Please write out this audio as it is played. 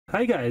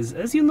Hi guys,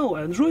 as you know,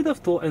 Android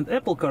Auto and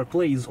Apple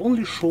CarPlay is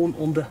only shown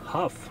on the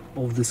half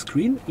of the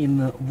screen in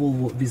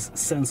Volvo with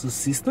Sensus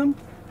System.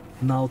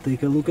 Now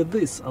take a look at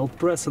this. I'll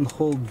press and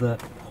hold the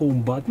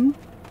home button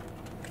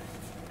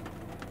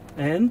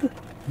and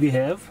we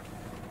have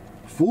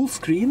full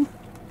screen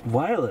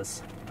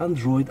wireless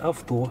Android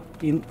Auto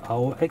in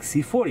our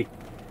XC40.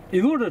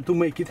 In order to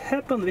make it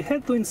happen, we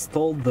had to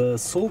install the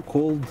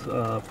so-called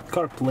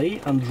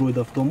CarPlay Android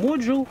Auto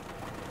module.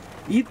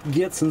 It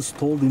gets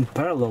installed in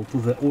parallel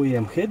to the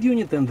OEM head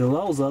unit and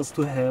allows us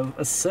to have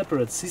a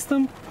separate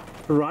system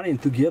running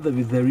together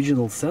with the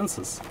original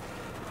Sensus.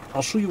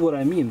 I'll show you what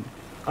I mean.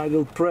 I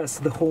will press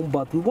the home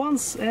button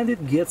once and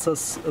it gets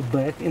us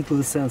back into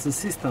the Sensus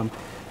system.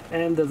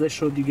 And as I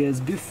showed you guys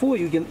before,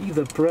 you can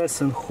either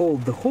press and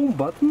hold the home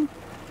button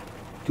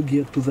to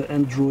get to the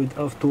Android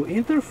Auto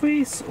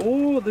interface,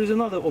 or there's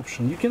another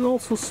option. You can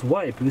also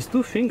swipe with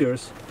two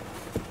fingers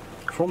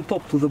from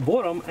top to the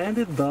bottom and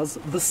it does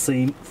the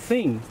same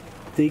thing,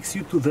 takes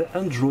you to the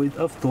Android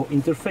Auto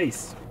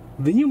interface.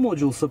 The new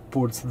module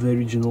supports the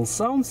original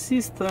sound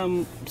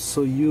system,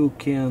 so you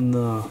can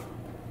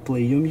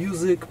play your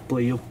music,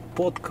 play your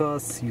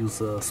podcasts, use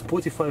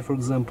Spotify for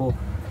example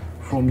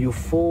from your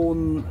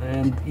phone,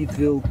 and it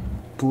will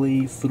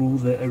play through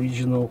the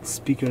original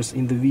speakers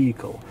in the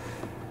vehicle.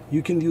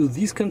 You can use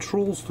these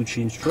controls to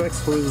change tracks,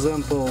 for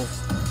example,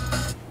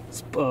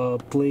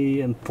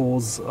 play and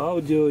pause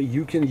audio.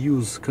 You can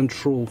use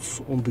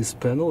controls on this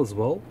panel as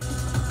well.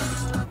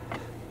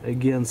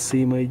 Again,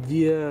 same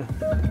idea,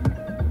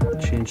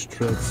 change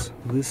tracks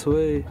this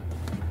way.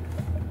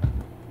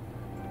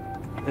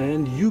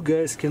 And you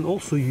guys can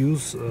also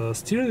use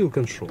steering wheel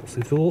controls,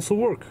 it will also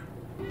work.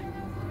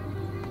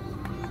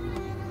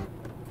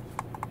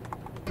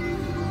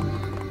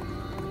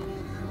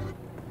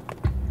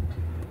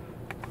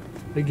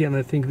 Again,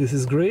 I think this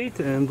is great,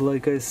 and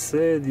like I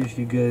said, if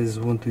you guys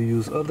want to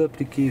use other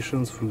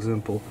applications, for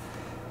example,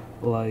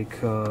 like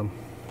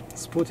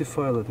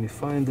Spotify, let me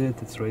find it,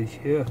 it's right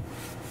here.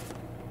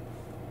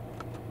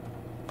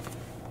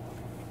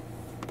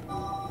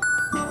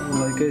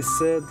 Like I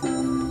said,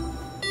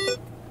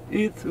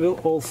 it will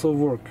also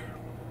work.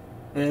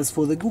 As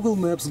for the Google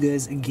Maps,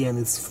 guys, again,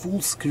 it's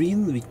full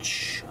screen,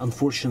 which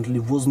unfortunately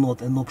was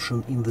not an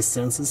option in the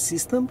Sensus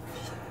system.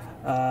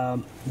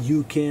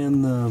 You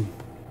can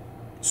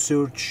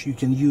search, you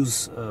can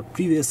use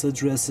previous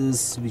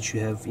addresses which you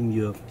have in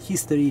your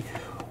history,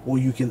 or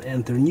you can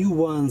enter new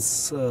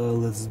ones.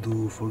 Let's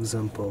do, for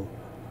example,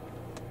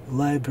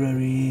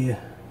 library.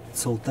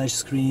 It's all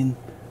touchscreen.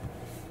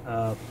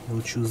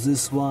 We'll choose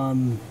this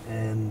one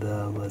and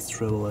let's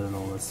travel, I don't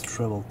know, let's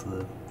travel to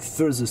the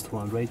furthest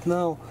one right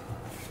now.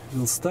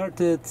 We'll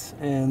start it,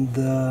 and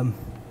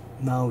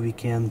now we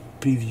can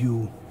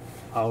preview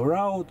our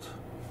route.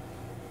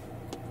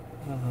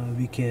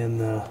 We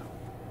can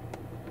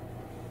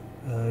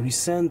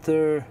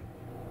recenter.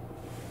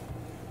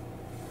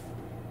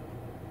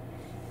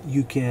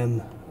 You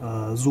can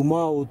zoom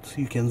out,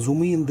 you can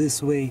zoom in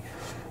this way.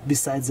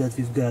 Besides that,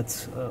 we've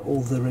got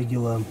all the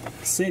regular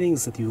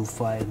settings that you will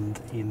find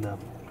in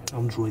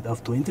Android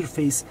Auto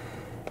interface.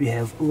 We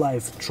have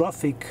live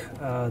traffic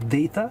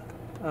data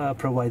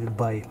provided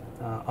by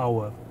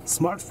our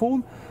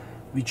smartphone,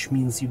 which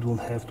means you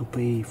don't have to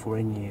pay for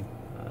any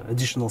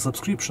additional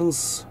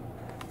subscriptions.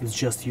 It's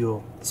just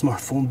your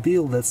smartphone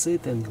bill, that's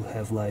it, and you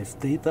have live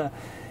data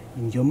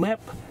in your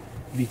map.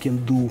 We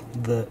can do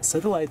the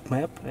satellite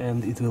map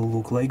and it will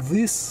look like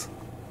this.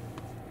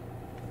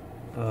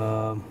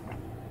 I'll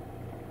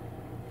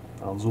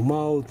zoom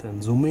out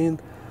and zoom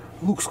in.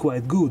 Looks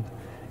quite good.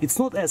 It's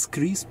not as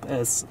crisp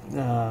as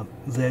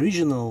the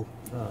original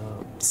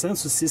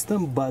Sensus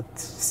system, but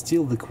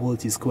still the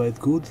quality is quite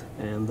good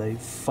and I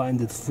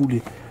find it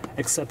fully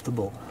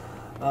acceptable.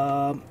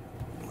 I'll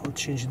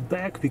change it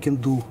back. We can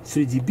do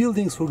 3D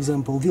buildings, for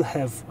example. We'll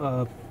have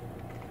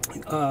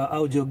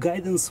audio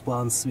guidance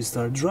once we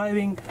start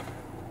driving,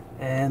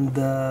 and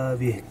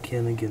we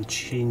can again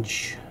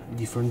change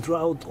different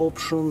route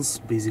options,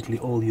 basically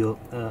all your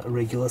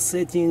regular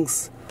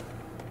settings.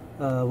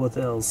 What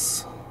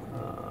else?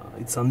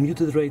 It's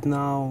unmuted right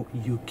now.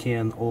 You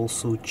can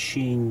also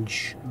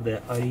change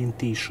the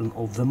orientation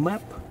of the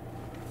map.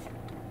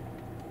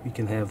 We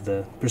can have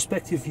the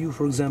perspective view,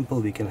 for example.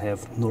 We can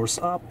have north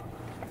up,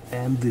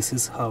 and this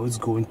is how it's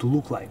going to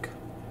look like.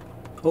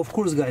 Of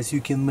course, guys,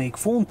 you can make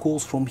phone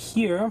calls from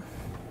here.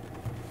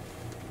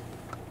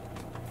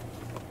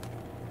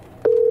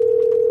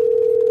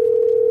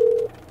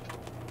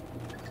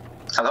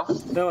 Hello?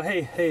 Oh,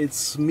 hey,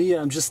 it's me.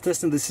 I'm just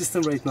testing the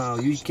system right now.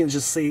 You can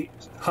just say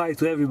hi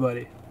to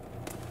everybody.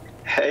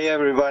 Hey,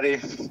 everybody.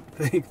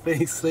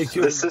 Thanks, thank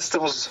you.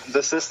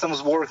 The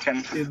system's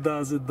working. It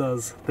does.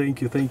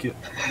 Thank you. Okay,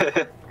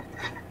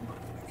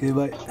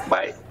 bye.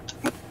 Bye.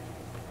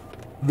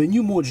 The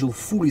new module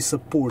fully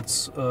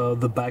supports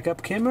the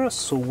backup camera,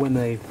 so when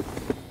I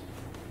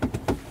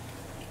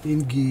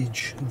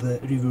engage the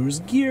reverse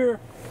gear,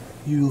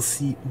 you will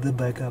see the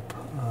backup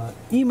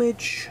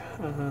image.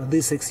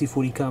 This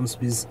XC40 comes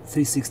with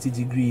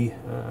 360-degree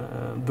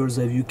bird's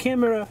eye view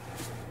camera,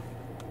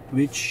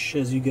 which,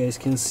 as you guys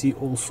can see,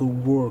 also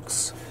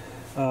works.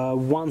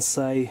 Once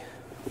I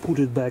put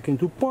it back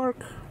into park,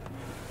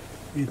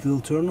 it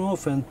will turn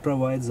off and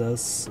provides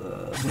us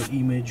the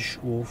image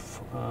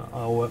of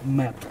our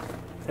map.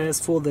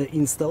 As for the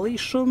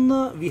installation,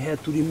 we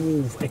had to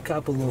remove a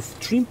couple of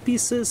trim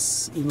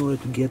pieces in order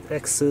to get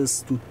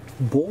access to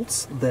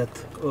bolts that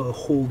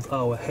hold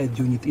our head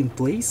unit in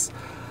place.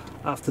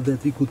 After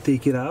that we could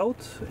take it out,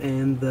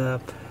 and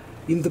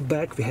in the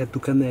back we had to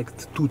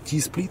connect two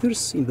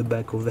T-splitters in the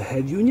back of the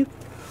head unit.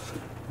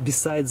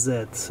 Besides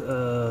that,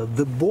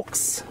 the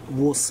box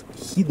was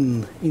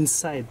hidden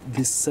inside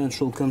this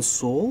central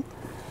console,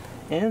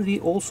 and we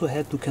also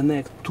had to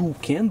connect two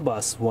CAN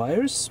bus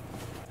wires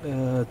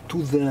to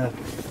the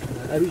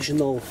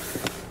original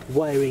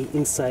wiring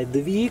inside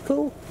the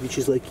vehicle, which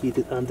is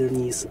located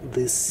underneath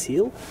this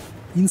seal.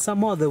 In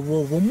some other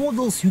Volvo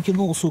models you can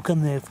also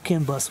connect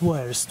CAN bus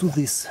wires to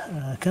this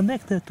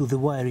connector, to the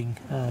wiring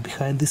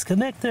behind this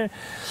connector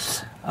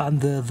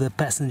under the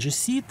passenger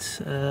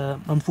seat.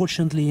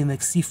 Unfortunately in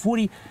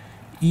XC40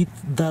 it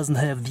doesn't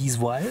have these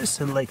wires,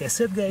 and like I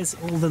said guys,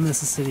 all the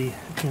necessary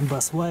CAN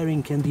bus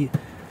wiring can be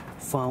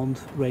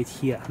found right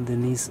here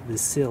underneath the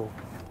sill.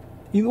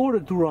 In order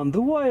to run the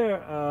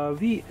wire,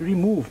 we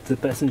removed the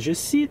passenger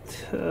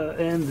seat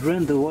and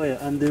ran the wire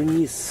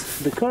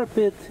underneath the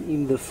carpet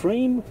in the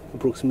frame,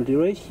 approximately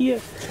right here.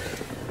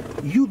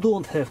 You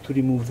don't have to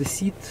remove the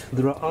seat,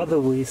 there are other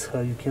ways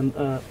how you can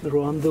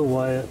run the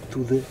wire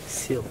to the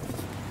sill.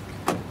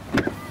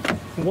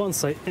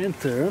 Once I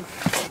enter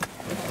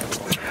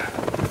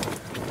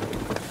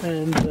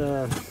and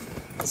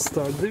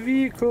start the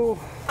vehicle,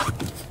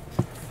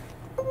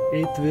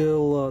 it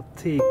will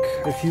take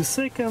a few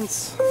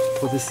seconds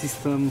for the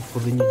system, for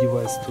the new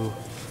device to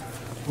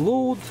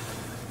load.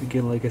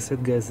 Again, like I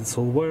said guys, it's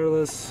all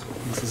wireless.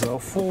 This is our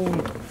phone,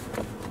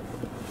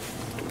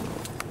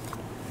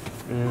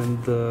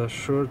 and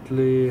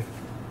shortly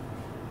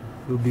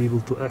we'll be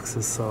able to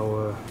access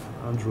our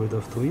Android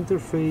Auto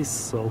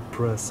interface. I'll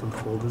press and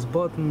hold this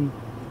button,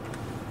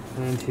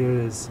 and here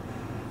it is.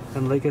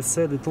 And like I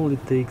said, it only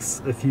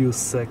takes a few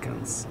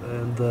seconds,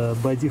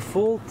 and by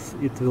default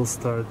it will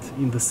start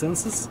in the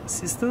Sensus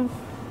System,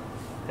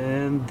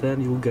 and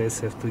then you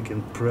guys have to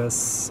again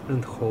press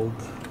and hold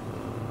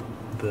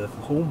the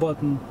home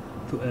button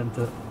to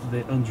enter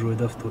the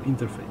Android Auto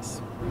interface.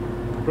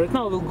 Right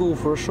now we'll go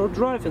for a short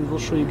drive and we'll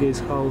show you guys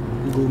how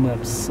Google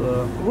Maps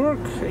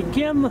work.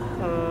 Again,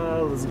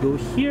 let's go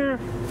here.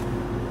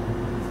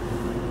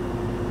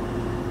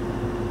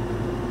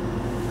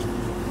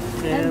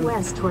 Head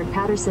west toward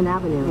Patterson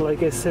Avenue.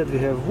 Like I said, we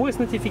have voice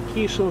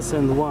notifications,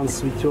 and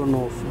once we turn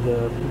off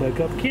the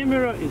backup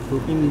camera, it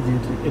will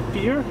immediately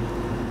appear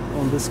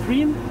on the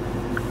screen.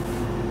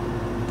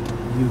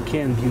 You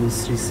can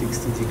use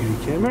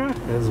 360-degree camera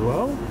as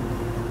well.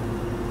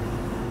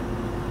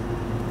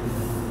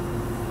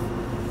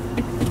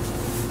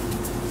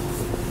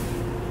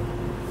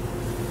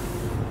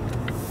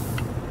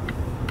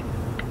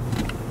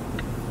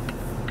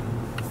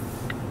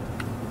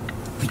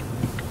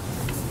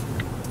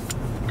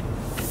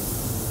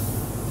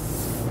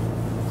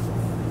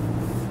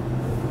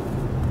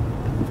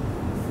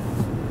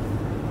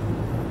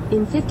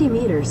 In 50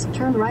 meters,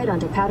 turn right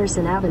onto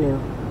Patterson Avenue.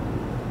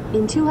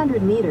 In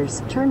 200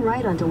 meters, turn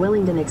right onto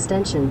Willingdon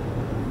Extension.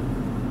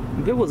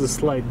 There was a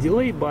slight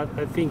delay, but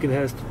I think it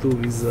has to do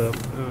with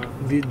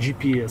the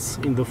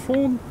GPS in the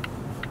phone.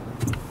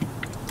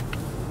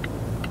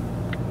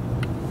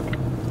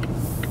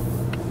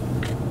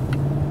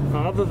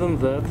 Other than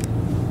that,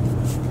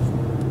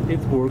 it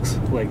works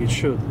like it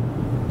should.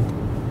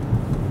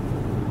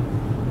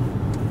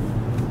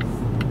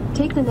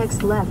 Take the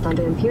next left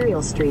onto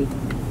Imperial Street.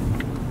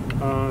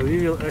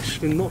 We will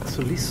actually not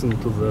listen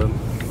to the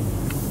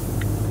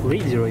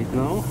lady right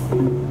now.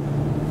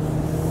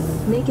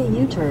 Make a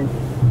U-turn.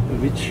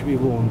 Which we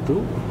won't do.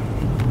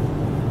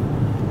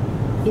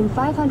 In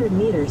 500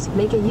 meters,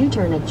 make a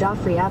U-turn at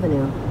Joffrey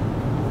Avenue.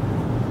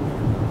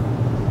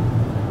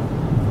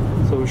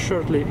 So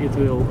shortly it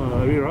will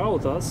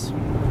reroute us.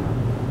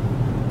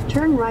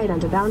 Turn right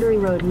onto Boundary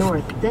Road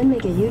North, then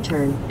make a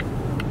U-turn.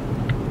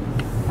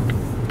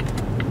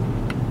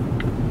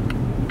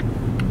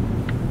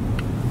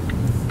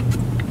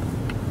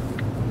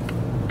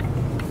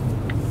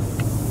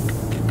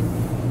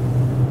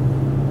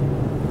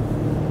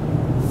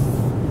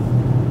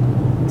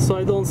 So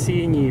I don't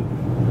see any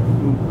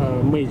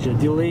major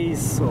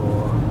delays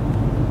or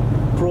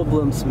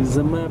problems with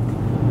the map.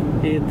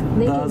 It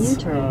Make does a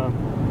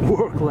U-turn.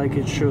 Work like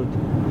it should,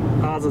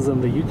 other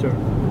than the U-turn.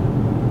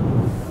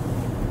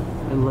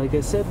 And like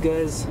I said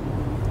guys,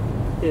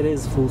 it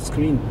is full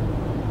screen.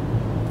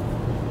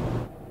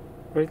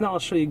 Right now I'll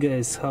show you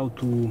guys how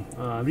to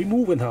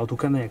remove and how to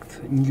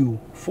connect new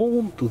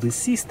phone to the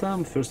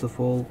system. First of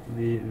all,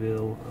 we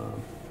will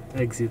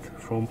exit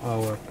from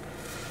our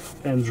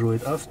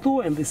Android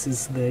Auto, and this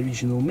is the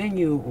original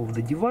menu of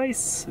the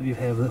device. We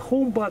have the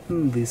home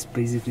button. This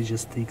basically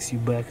just takes you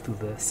back to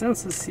the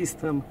Sensus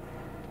System,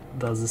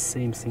 does the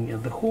same thing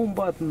as the home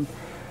button.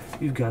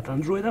 we've got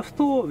Android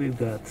Auto, we've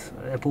got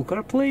Apple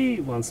CarPlay.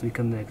 Once we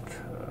connect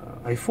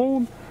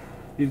iPhone,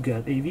 we've got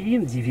AV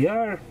in,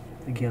 DVR.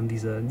 Again,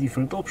 these are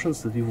different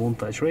options that we won't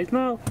touch right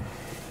now.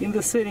 In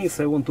the settings,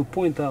 I want to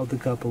point out a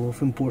couple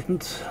of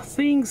important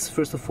things.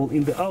 First of all,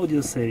 in the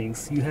audio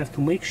settings, you have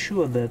to make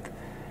sure that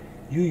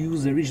you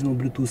use original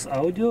Bluetooth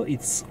audio.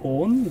 It's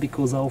on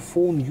because our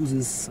phone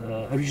uses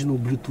original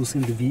Bluetooth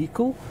in the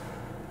vehicle.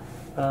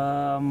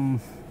 And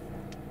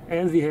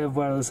we have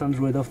wireless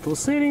Android Auto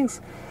settings.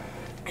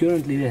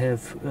 Currently we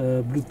have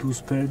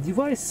Bluetooth per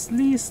device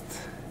list,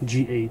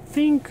 G8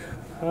 thing.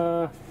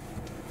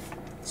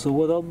 So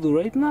what I'll do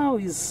right now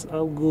is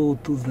I'll go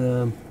to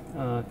the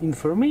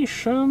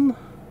information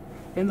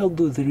and I'll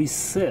do the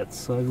reset.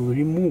 So I will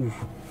remove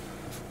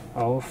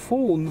our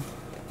phone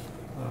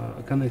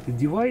connected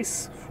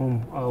device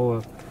from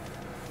our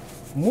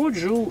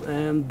module,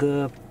 and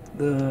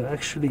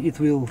actually it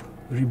will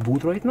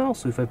reboot right now.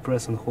 So if I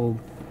press and hold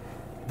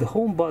the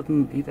home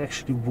button, it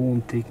actually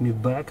won't take me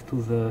back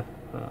to the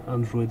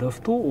Android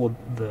Auto or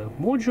the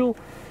module.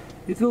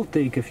 It will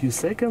take a few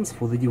seconds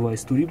for the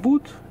device to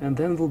reboot, and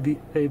then we'll be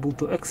able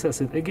to access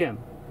it again.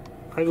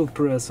 I will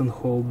press and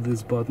hold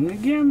this button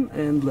again,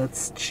 and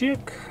let's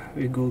check.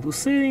 We go to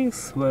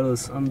settings,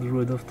 wireless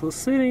Android Auto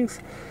settings,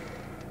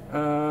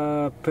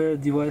 per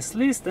device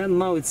list, and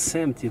now it's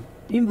empty.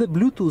 In the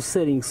Bluetooth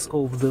settings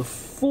of the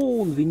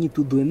phone, we need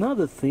to do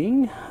another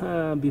thing.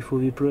 Before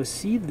we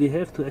proceed, we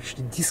have to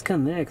actually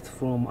disconnect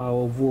from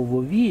our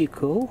Volvo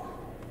vehicle.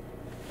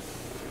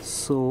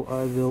 So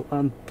I will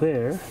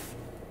unpair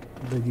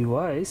the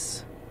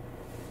device.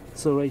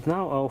 So right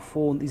now our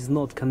phone is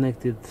not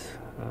connected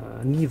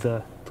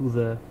neither to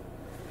the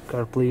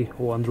CarPlay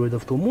or Android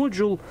Auto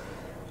module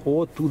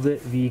or to the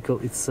vehicle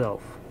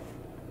itself.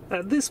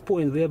 At this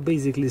point we are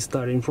basically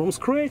starting from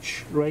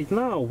scratch. Right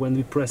now when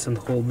we press and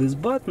hold this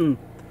button,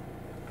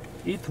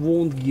 it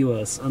won't give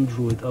us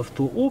Android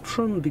Auto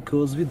option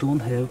because we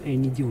don't have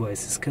any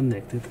devices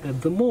connected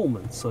at the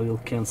moment. So I'll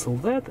cancel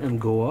that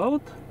and go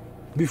out.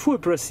 Before I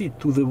proceed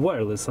to the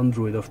wireless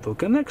Android Auto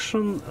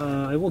connection,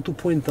 I want to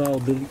point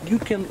out that you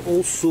can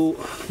also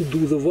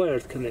do the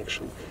wired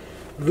connection.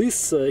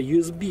 This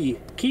USB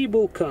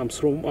cable comes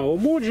from our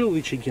module,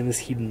 which again is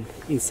hidden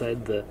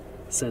inside the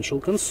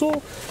central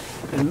console.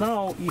 And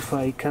now if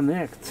I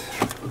connect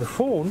the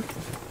phone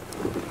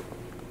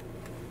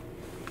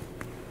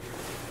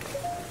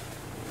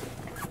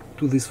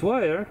to this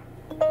wire,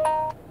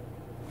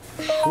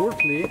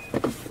 shortly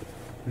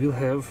we'll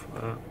have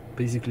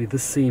basically the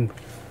same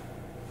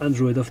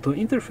Android Auto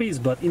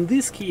interface, but in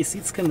this case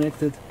it's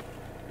connected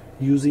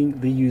using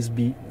the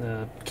USB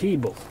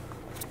cable.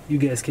 You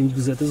guys can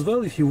use that as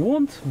well if you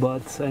want,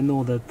 but I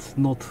know that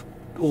not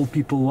all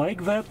people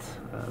like that.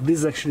 This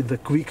is actually the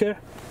quicker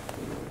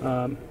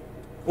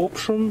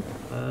option,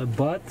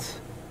 but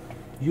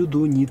you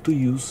do need to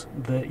use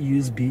the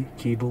USB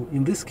cable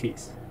in this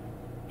case.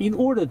 In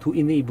order to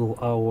enable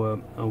our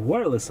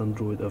wireless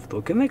Android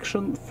Auto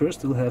connection,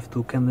 first we'll have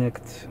to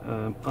connect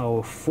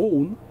our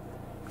phone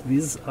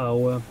with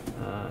our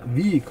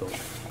vehicle.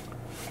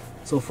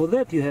 So for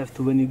that you have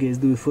to, when you guys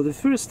do it for the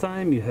first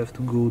time, you have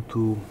to go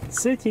to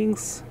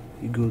settings,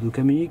 you go to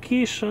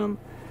communication,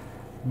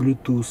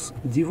 Bluetooth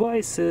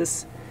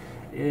devices,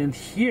 and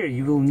here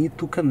you will need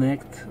to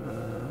connect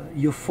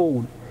your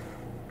phone.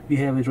 We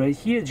have it right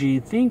here,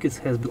 G8 thing, it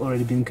has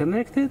already been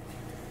connected.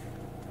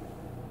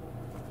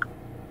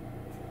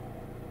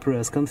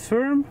 Press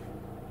confirm.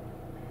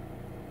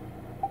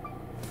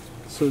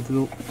 So it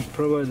will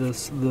provide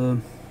us the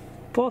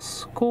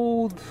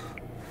passcode,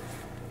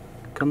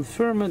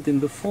 confirm it in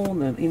the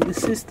phone and in the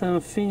system,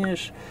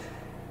 finish,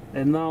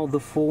 and now the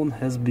phone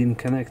has been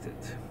connected.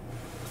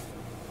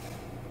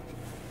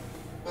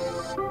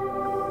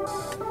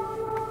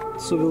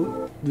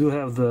 So we'll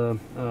have the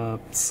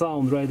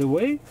sound right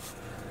away.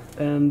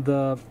 And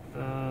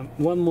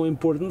one more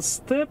important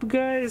step,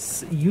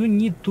 guys, you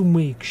need to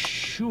make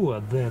sure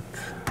that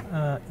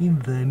in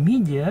the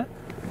media,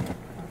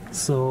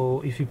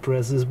 so if you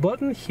press this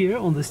button here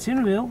on the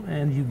steering wheel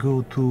and you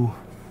go to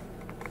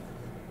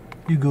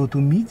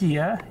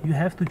media, you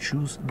have to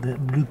choose the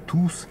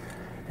Bluetooth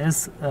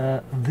as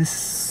this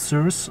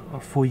source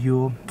for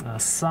your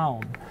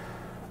sound.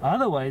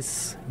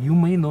 Otherwise you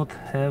may not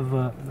have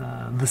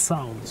the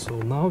sound. So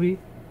now we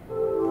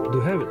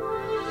do have it.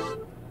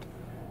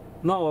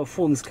 Now our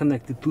phone is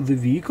connected to the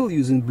vehicle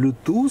using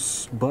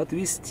Bluetooth, but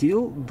we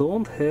still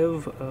don't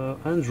have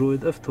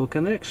Android Auto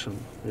connection,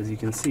 as you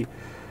can see.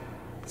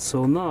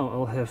 So now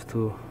I'll have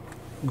to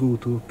go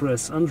to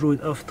press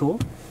Android Auto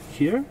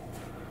here,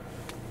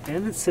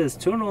 and it says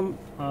turn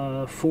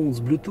on phone's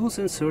Bluetooth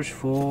and search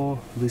for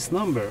this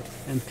number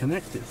and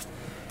connect it.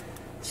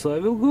 So I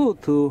will go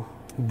to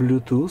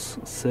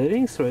Bluetooth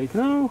settings right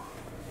now,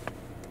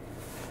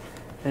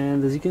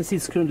 and as you can see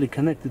it's currently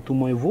connected to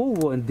my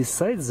Volvo, and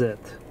besides that,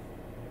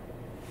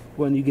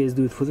 when you guys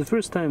do it for the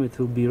first time it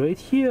will be right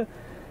here,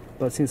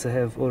 but since I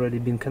have already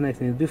been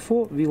connecting it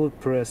before, we will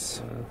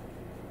press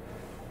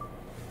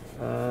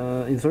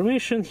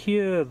information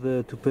here,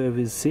 to pair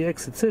with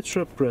CX,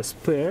 etc. Press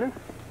pair,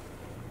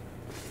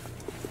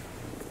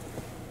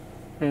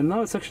 and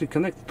now it's actually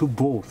connected to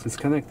both. It's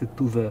connected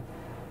to the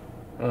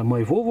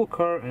my Volvo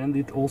car, and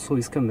it also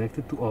is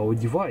connected to our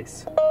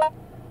device.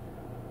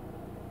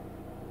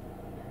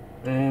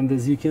 And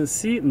as you can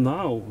see,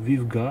 now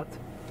we've got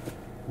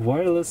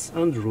wireless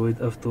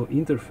Android Auto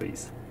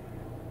interface.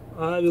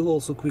 I will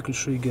also quickly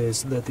show you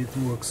guys that it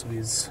works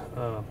with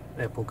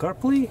Apple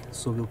CarPlay.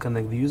 So we'll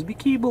connect the USB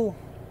cable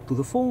to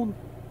the phone.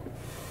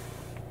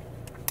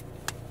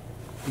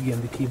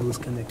 Again, the cable is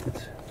connected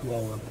to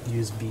our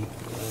USB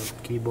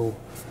cable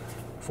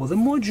for the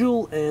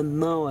module, and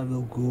now I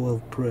will go,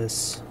 I'll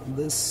press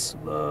this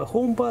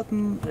home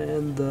button,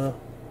 and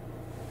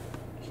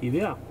here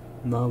we are.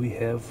 Now we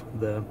have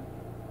the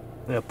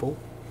Apple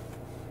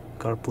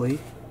CarPlay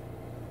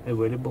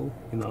available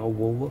in our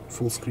Volvo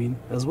full screen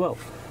as well.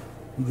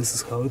 This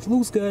is how it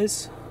looks,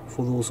 guys.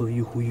 For those of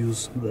you who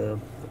use the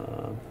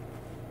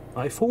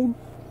iPhone,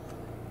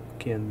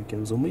 we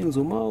can zoom in,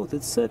 zoom out,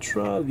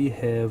 etc. We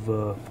have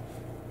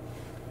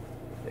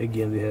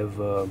again, we have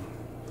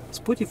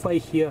Spotify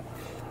here,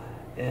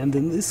 and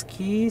in this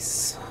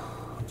case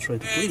I'll try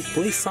to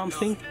play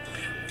something.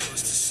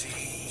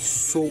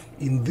 So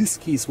in this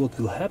case, what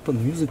will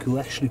happen, music will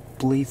actually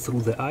play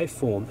through the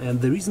iPhone,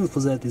 and the reason for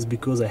that is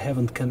because I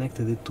haven't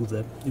connected it to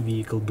the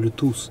vehicle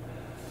Bluetooth,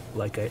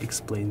 like I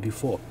explained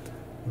before.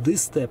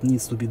 This step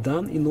needs to be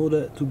done in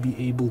order to be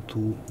able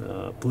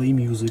to play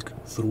music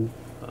through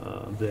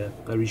the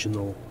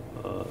original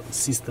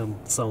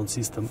sound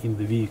system in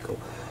the vehicle.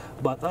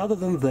 But other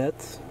than that,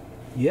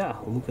 yeah,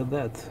 look at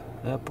that.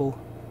 Apple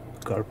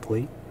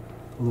CarPlay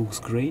looks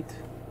great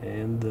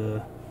and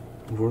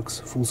works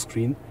full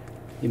screen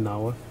in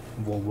our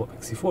Volvo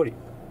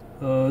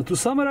XC40. To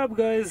sum it up,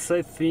 guys,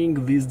 I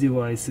think this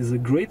device is a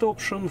great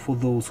option for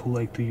those who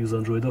like to use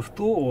Android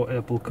Auto or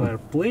Apple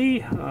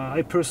CarPlay.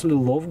 I personally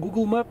love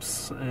Google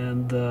Maps,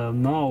 and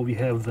now we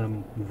have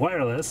them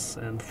wireless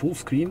and full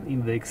screen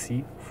in the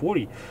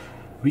XC40,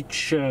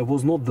 which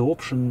was not the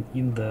option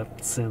in the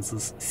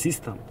Sensus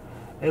system.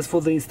 As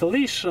for the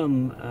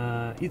installation,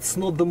 it's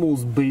not the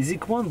most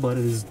basic one, but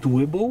it is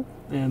doable,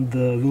 and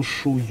we'll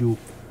show you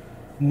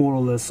more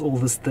or less all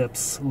the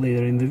steps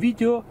later in the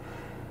video.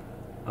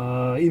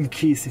 In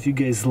case if you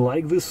guys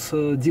like this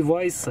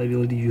device, I will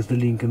leave you the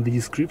link in the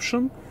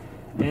description.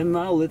 And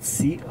now let's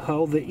see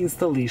how the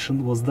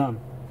installation was done.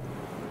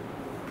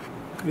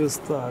 We'll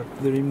start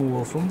the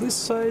removal from this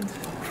side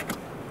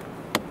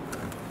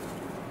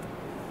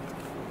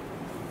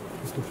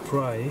to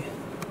pry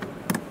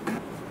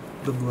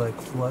the black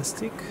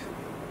plastic.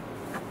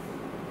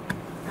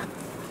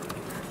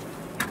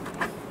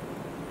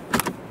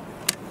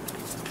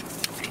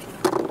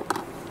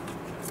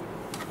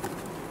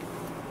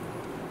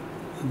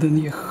 Then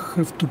you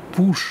have to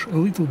push a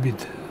little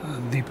bit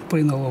the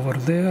panel over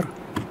there,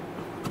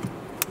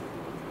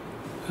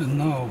 and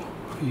now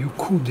you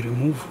could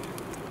remove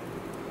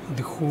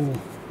the whole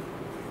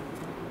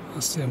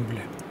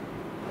assembly.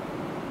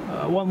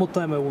 One more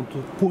time I want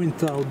to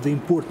point out the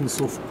importance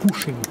of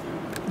pushing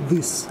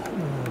this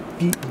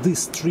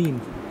trim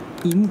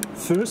in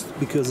first,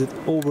 because it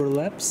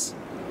overlaps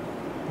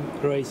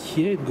right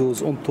here. It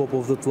goes on top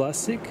of the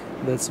plastic,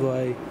 that's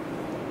why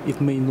it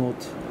may not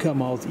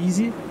come out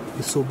easy.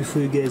 So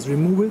before you guys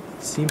remove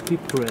it, simply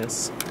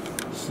press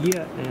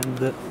here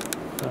and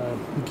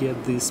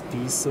get this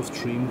piece of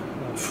trim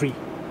free.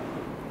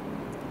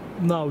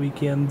 Now we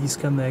can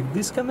disconnect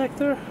this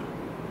connector.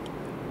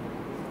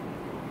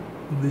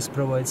 This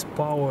provides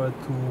power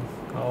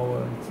to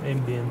our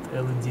ambient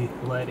LED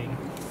lighting.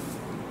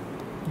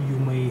 You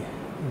may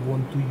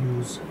want to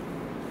use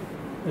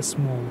a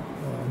small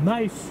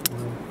knife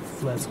or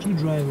flat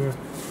screwdriver.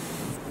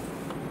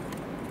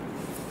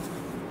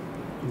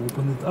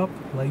 Open it up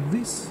like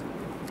this,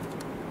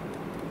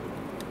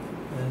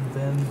 and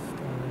then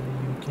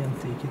you can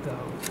take it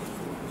out.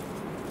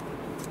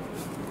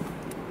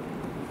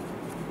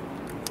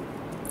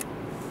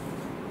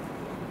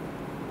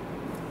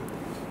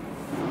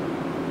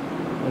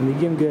 And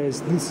again,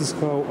 guys, this is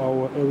how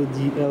our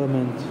LED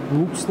element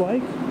looks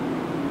like.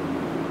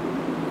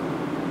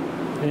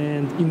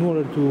 And in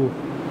order to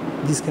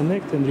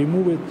disconnect and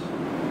remove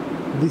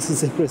it, this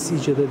is a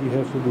procedure that you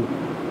have to do.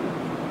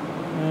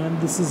 And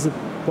this is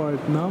a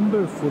part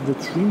number for the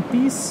trim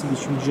piece,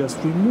 which we just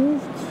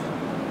removed.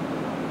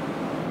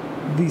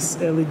 This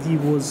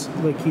LED was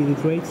located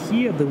right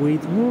here. The way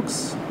it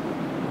works,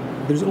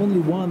 there's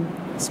only one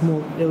small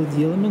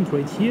LED element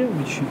right here,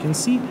 which you can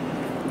see,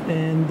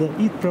 and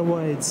it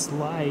provides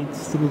light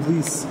through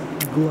this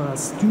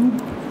glass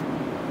tube,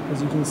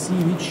 as you can see,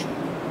 which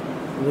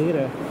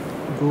later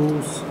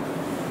goes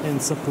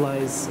and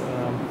supplies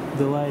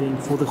the lighting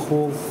for the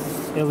whole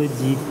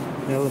LED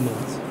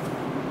element.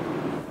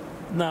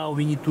 Now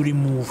we need to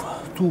remove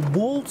two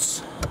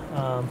bolts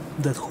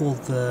that hold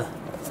the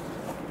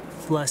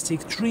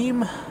plastic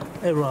trim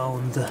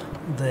around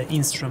the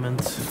instrument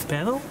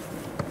panel.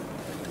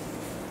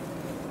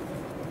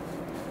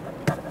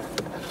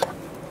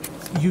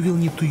 You will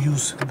need to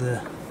use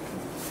the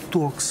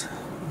Torx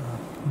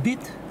bit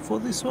for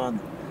this one.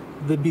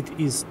 The bit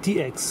is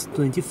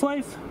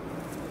TX25.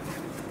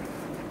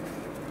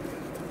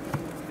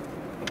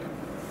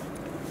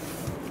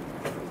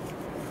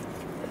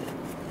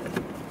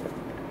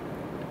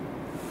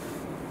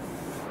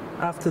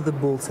 After the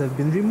bolts have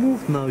been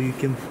removed, now you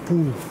can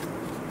pull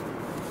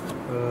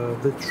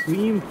the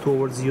trim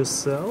towards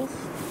yourself.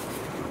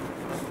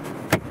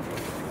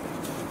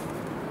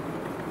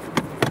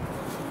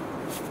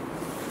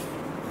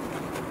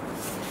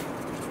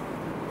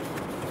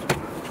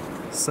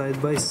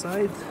 Side by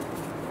side,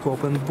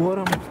 top and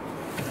bottom.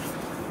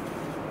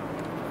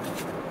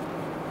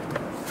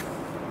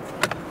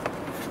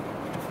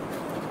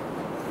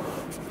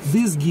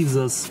 This gives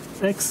us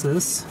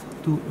access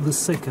to the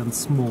second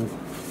small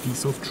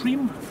piece of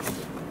trim,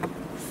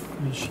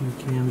 which you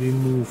can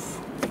remove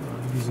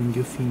using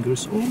your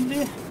fingers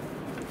only.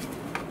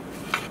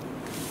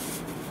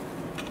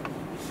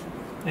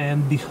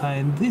 And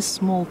behind this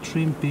small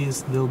trim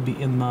piece there'll be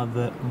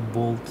another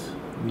bolt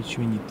which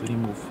we need to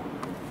remove.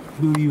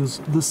 We'll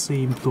use the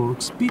same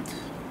torque speed.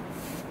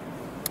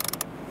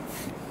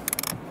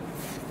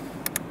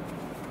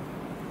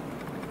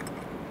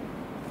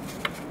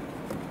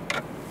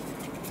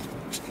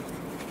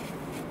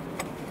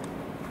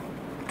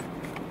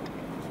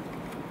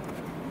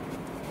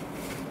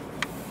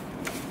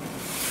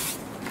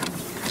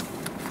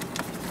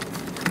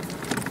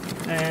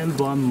 And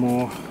one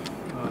more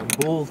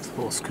bolt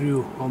or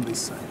screw on this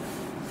side.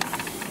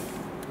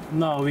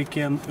 Now we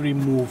can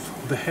remove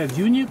the head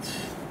unit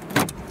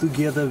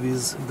together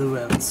with the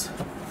vents.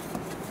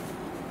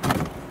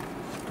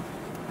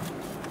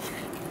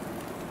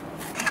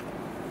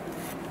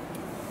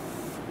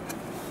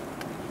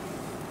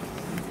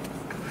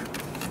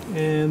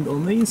 And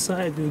on the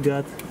inside we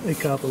got a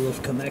couple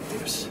of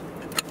connectors.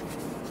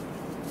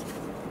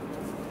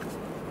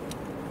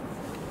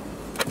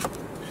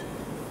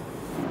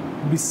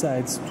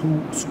 Besides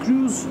two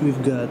screws,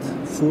 we've got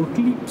 4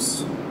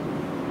 clips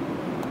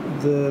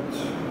that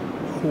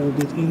hold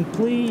it in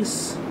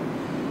place,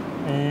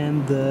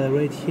 and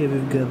right here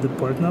we've got the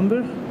part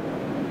number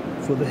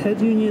for the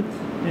head unit,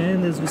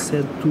 and as we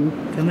said, 2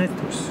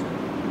 connectors.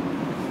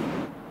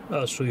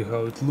 I'll show you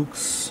how it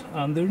looks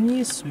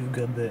underneath. We've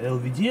got the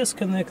LVDS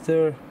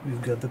connector,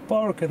 we've got the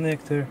power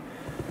connector,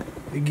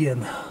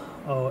 again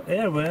our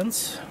air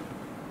vents,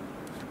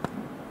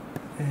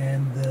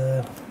 and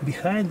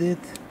behind it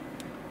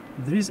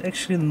there is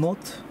actually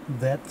not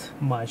that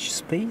much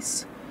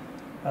space,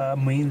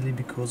 mainly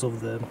because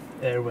of the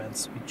air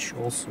vents, which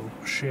also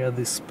share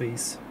this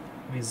space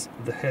with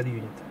the head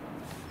unit.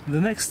 The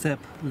next step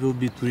will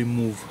be to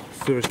remove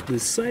first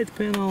this side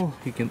panel.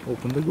 You can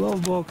open the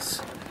glove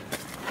box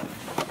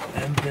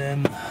and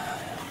then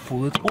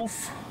pull it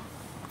off.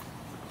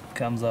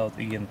 Comes out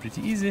again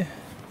pretty easy.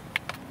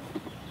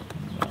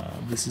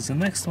 This is the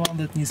next one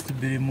that needs to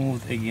be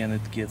removed. Again,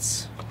 it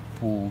gets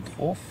pulled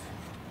off.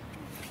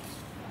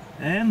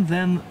 And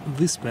then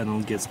this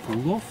panel gets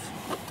pulled off.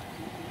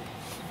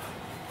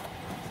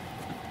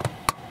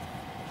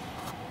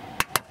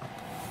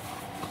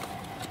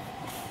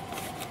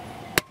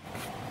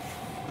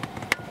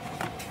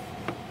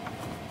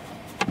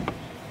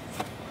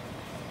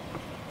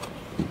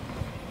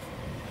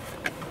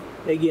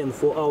 Again,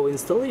 for our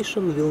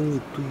installation we'll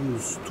need to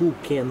use 2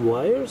 CAN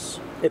wires,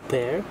 a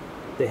pair.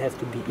 They have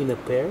to be in a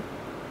pair.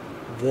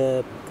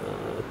 The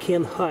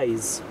CAN high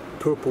is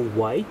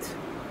purple-white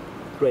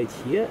right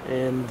here,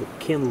 and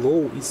CAN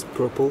low is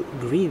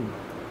purple-green.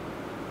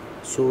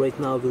 So right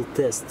now we'll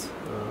test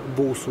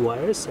both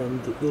wires and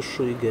we'll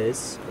show you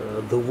guys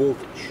the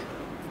voltage.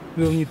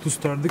 We'll need to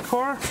start the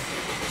car.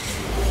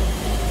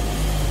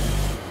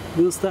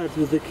 We'll start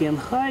with the CAN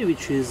high,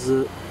 which is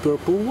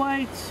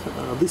purple-white.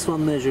 This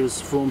one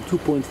measures from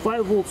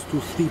 2.5 volts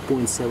to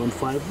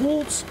 3.75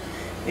 volts.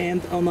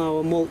 And on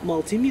our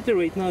multimeter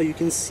right now you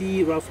can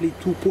see roughly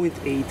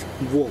 2.8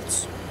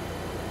 volts.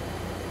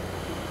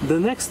 The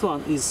next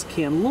one is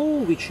CAN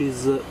low, which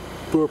is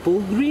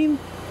purple-green.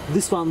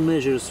 This one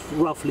measures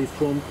roughly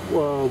from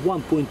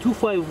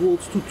 1.25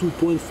 volts to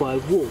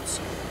 2.5 volts.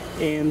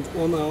 And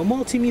on our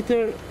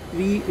multimeter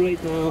we right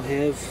now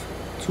have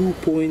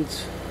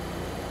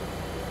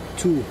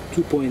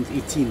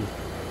 2.18,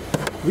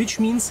 which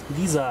means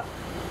these are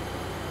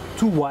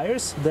 2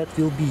 wires that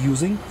we'll be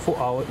using for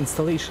our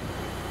installation.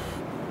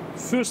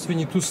 First we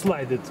need to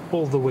slide it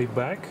all the way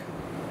back.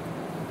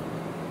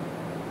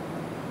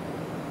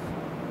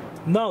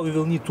 Now we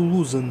will need to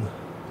loosen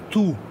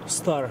 2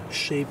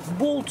 star-shaped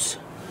bolts.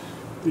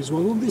 There's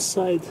one on this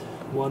side,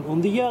 one on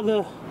the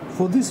other.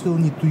 For this we'll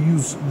need to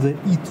use the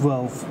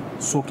E12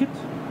 socket.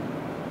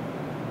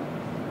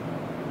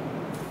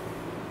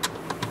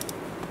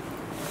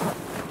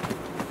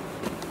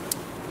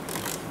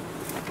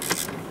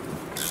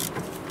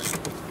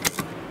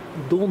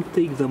 Don't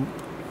take them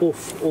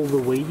off all the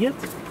way yet,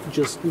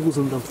 just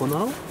loosen them for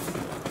now.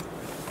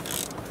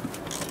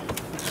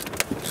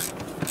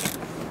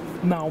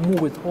 Now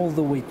move it all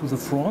the way to the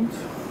front.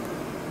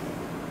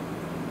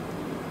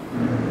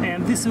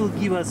 And this will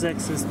give us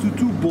access to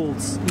 2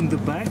 bolts in the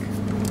back.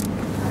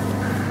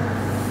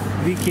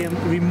 We can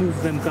remove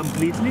them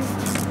completely.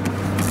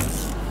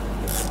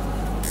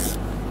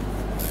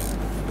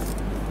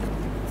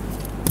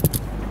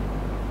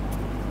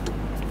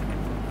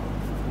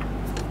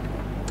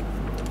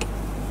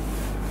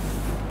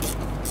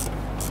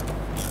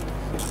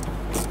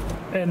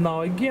 And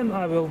now again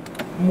I will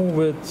move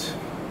it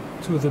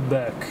to the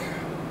back.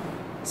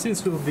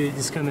 Since we'll be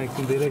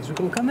disconnecting the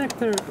electrical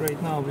connector,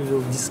 right now we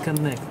will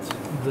disconnect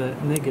the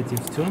negative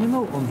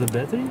terminal on the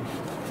battery.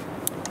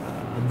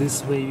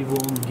 This way we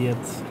won't get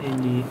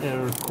any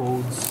error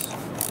codes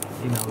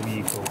in our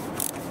vehicle.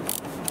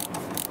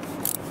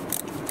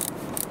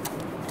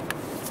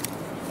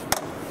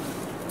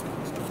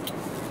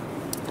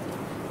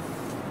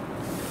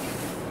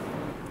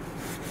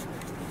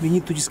 We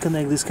need to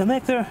disconnect this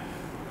connector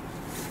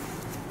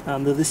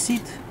under the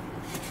seat.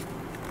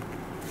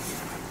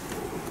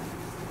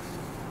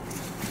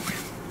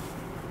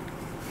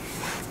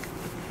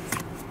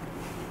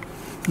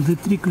 The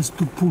trick is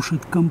to push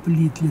it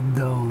completely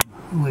down,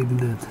 like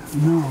that.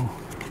 Now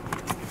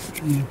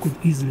you could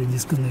easily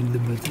disconnect the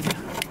battery.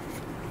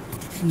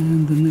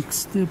 And the next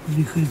step,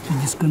 we have to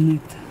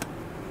disconnect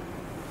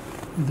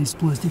this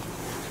plastic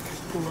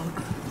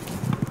plug.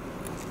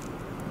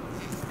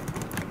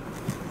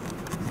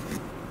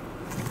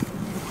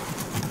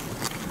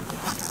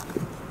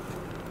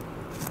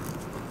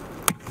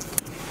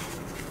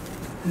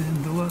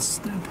 And the last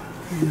step,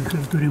 you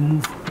have to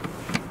remove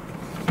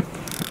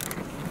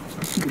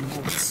the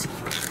bolts.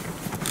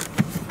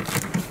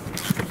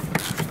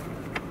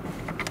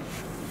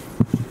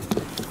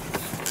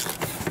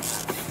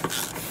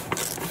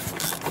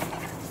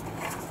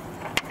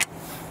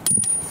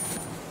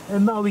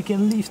 And now we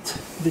can lift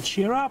the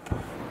chair up.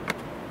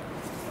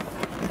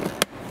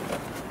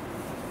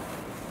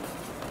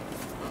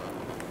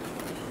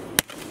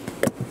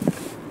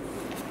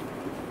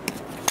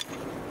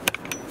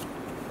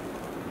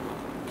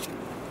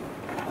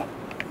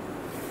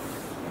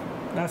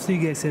 After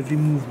you guys have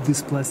removed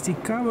this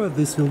plastic cover,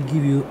 this will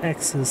give you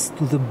access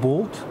to the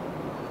bolt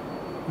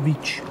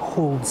which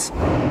holds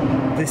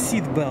the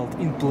seat belt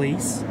in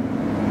place,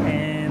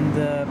 and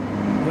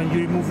when you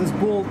remove this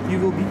bolt you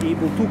will be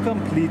able to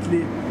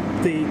completely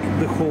take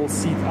the whole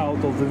seat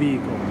out of the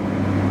vehicle.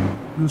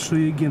 I'll show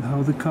you again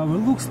how the cover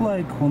looks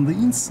like. On the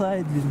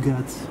inside we've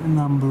got a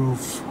number of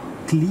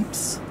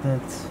clips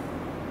that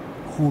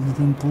hold it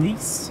in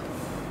place.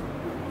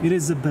 It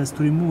is the best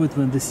to remove it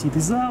when the seat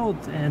is out,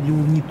 and you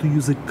will need to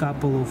use a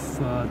couple of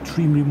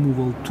trim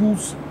removal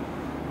tools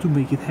to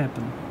make it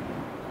happen.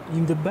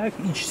 In the back,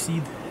 each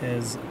seat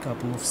has a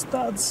couple of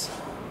studs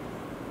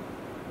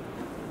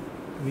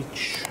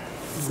which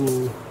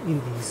go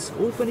in these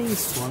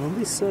openings, one on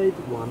this side,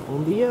 one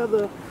on the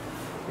other,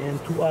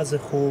 and two other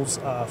holes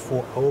are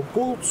for our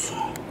bolts.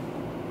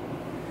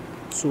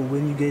 So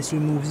when you guys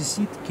remove the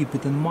seat, keep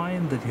it in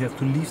mind that you have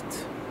to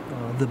lift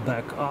the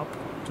back up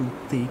to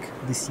take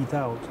the seat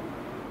out.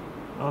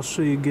 I'll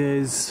show you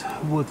guys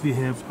what we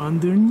have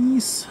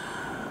underneath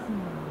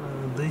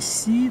the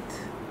seat.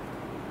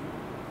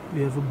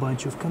 We have a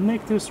bunch of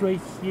connectors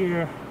right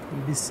here.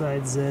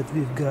 Besides that,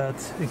 we've got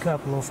a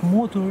couple of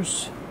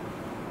motors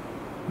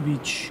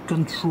which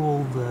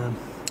control the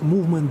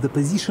movement, the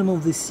position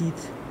of the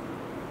seat.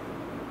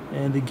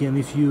 And again,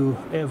 if you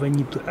ever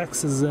need to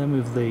access them,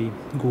 if they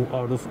go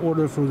out of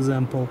order, for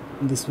example,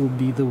 this will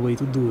be the way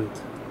to do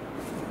it.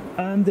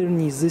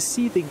 Underneath the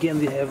seat, again,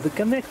 we have the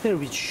connector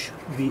which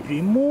we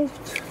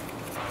removed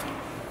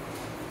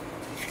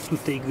to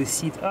take the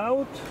seat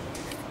out.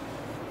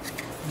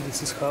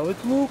 This is how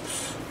it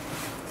looks.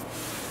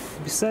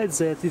 Besides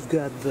that, we've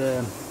got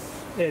the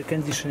air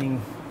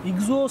conditioning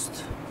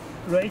exhaust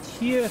right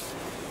here,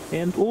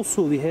 and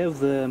also we have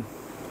the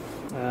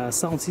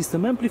sound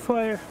system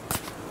amplifier.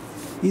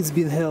 It's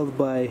been held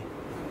by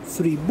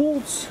 3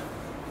 bolts,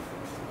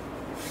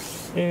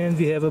 and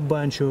we have a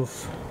bunch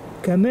of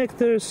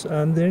connectors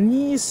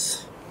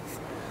underneath,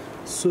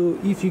 so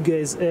if you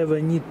guys ever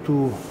need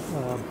to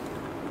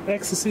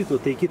access it or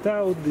take it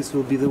out, this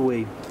will be the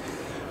way.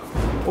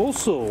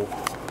 Also,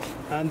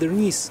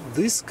 underneath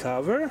this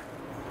cover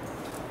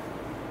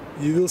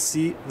you will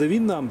see the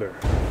VIN number.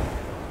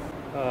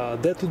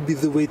 That would be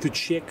the way to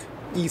check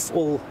if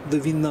all the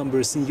VIN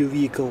numbers in your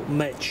vehicle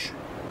match.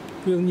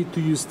 We'll need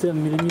to use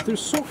 10mm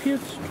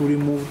socket to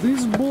remove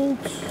this bolt.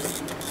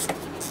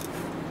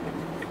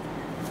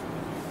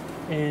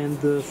 And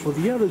for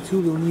the other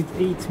two we'll need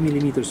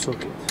 8mm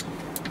socket.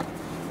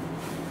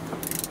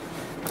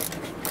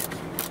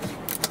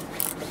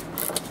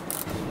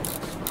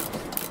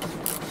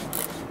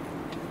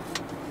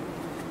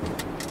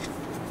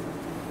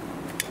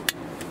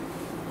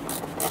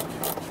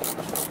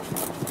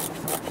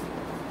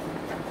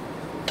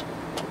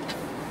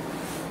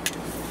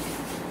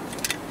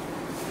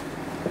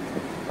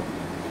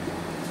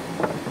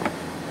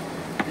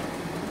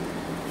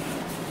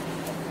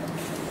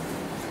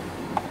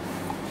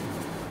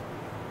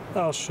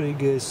 I'll show you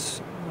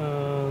guys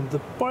the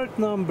part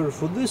number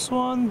for this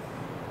one.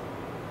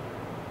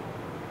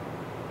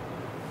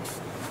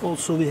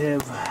 Also, we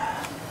have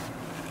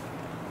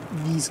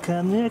these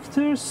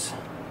connectors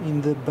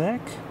in the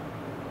back.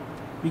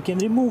 We can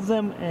remove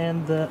them,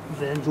 and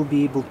then we'll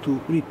be able to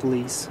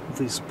replace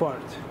this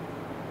part.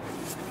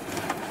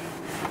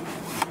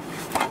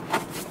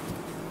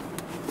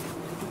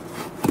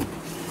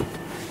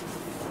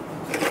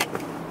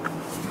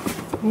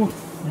 Oh,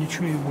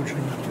 ничего ее больше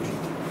не держит.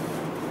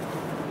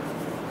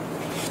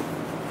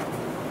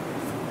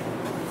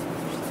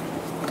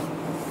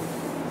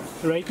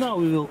 Right now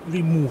we will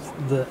remove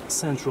the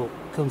central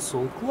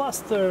console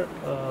cluster.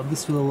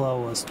 This will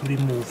allow us to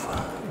remove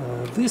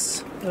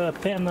this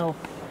panel,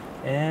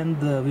 and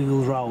we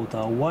will route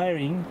our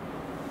wiring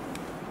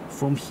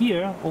from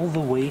here all the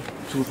way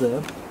to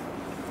the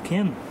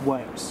CAN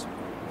wires.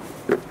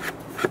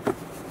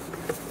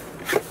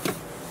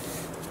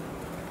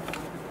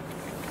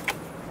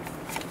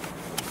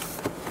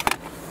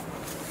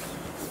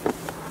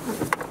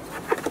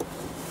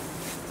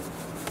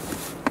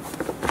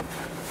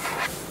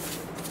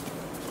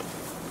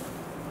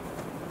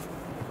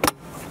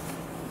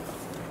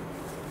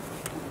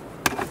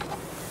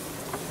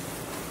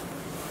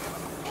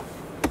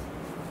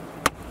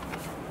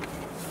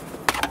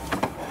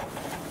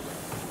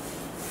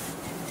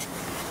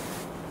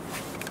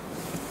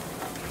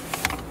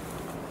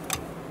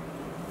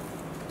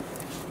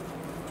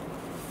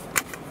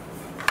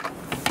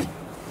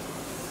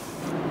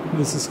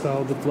 This is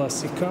how the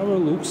plastic cover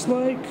looks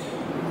like.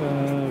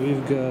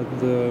 We've got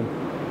the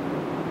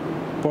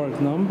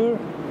part number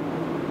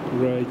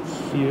right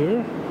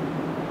here,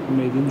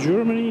 made in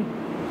Germany.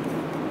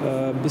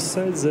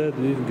 Besides that,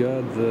 we've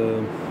got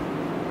the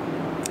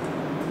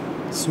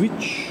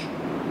switch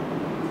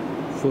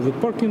for the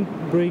parking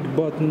brake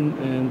button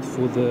and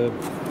for the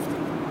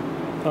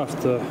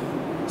after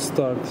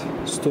start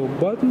stop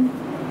button.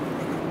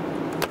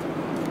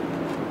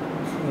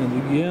 And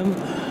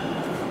again,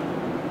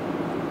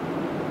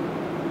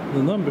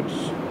 the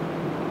numbers.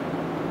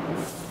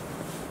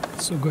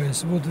 So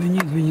guys, what we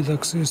need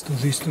access to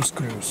these two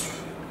screws,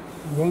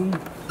 one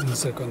and the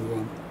second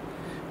one.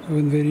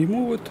 When we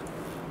remove it,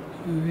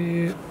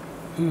 we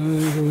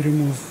will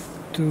remove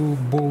two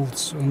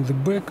bolts on the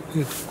back.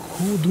 It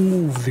could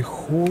move the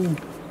whole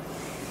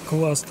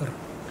cluster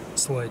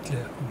slightly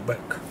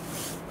back.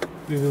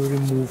 We will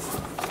remove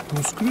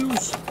two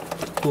screws,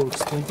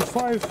 Torx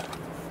 25.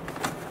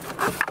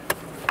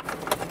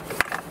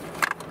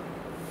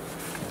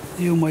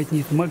 You might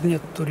need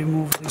magnet to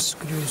remove these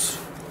screws.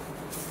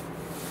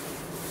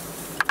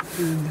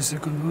 And the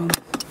second one.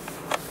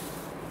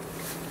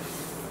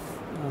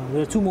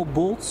 There are two more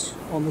bolts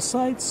on the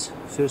sides.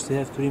 First we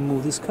have to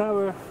remove this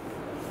cover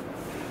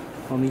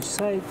on each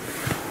side.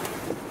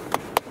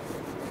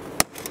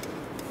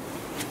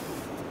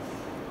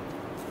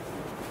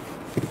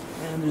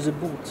 And there's a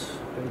bolt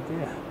right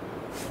there.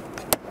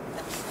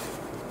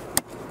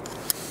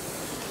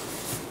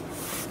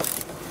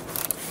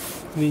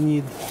 We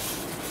need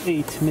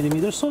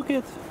 8mm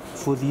socket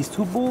for these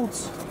two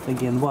bolts,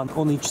 again one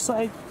on each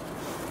side.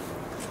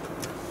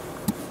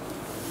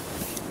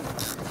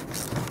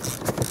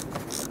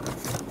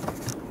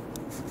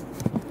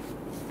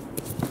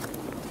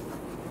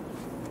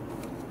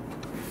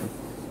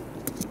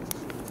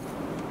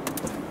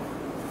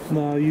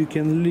 Now you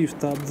can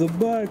lift up the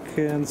back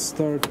and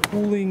start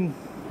pulling,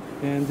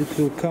 and it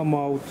will come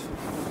out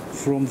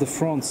from the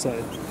front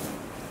side.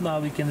 Now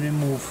we can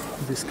remove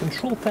this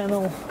control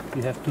panel.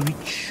 You have to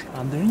reach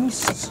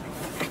underneath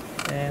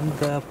and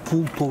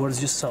pull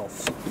towards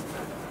yourself.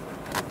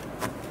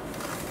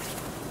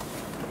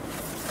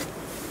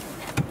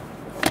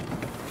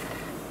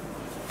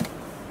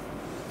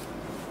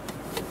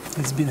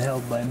 It's been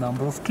held by a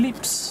number of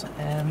clips,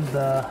 and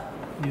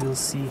you will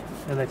see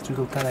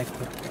electrical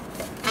connector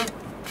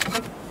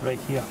right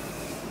here.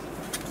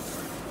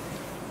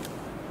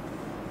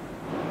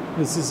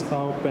 This is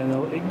our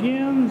panel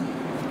again.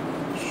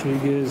 Show you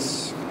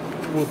guys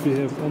what we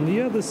have on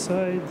the other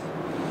side.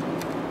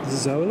 This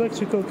is our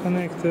electrical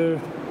connector.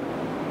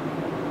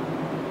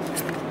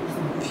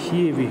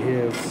 Here we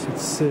have, it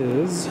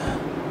says,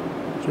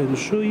 try to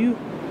show you,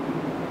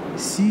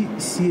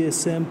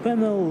 CSM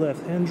panel,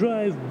 left hand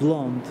drive,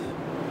 blonde.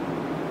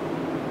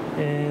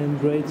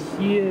 And right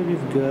here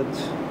we've got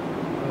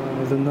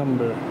the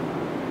number.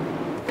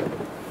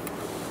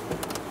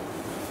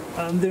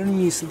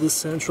 Underneath the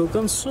central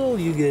console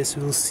you guys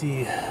will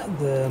see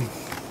the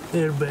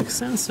airbag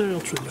sensor.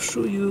 I'll try to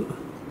show you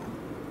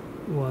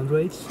one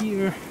right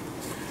here,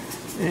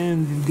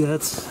 and we've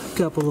got a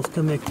couple of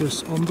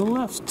connectors on the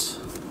left.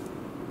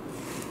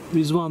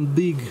 There's one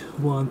big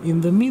one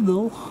in the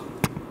middle,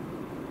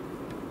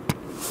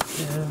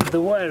 and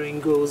the wiring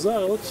goes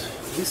out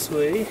this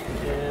way,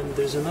 and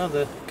there's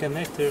another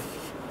connector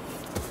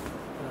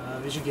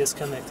which gets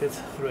connected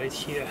right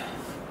here.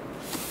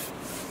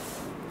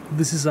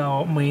 This is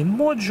our main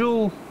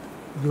module.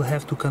 We'll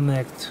have to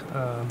connect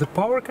the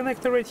power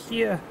connector right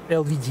here,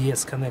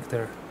 LVDS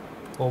connector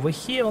over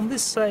here on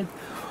this side.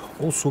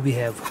 Also we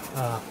have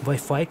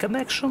Wi-Fi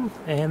connection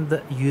and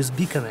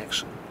USB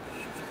connection.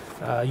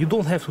 You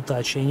don't have to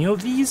touch any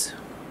of these.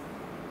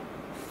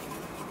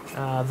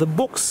 The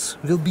box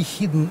will be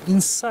hidden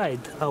inside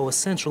our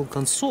central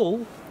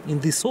console in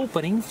this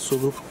opening, so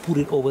we'll put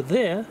it over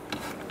there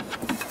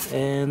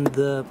and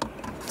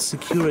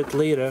secure it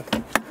later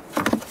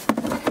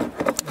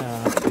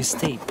with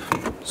tape.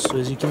 So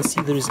as you can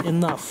see, there is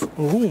enough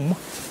room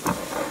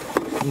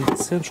in the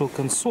central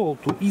console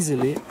to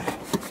easily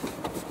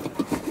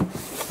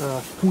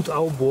put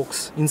our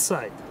box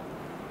inside.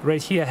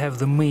 Right here I have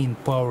the main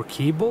power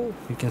cable.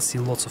 You can see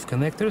lots of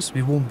connectors.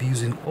 We won't be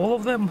using all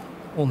of them,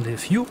 only a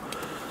few.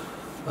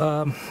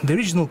 The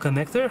original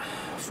connector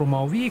from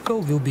our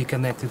vehicle will be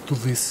connected to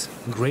this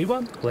gray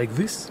one, like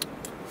this.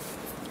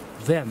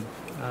 Then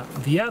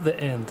the other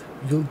end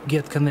will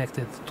get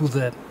connected to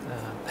the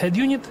head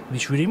unit,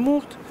 which we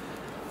removed.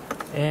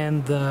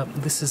 And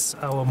this is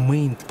our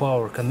main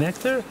power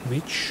connector,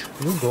 which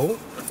will go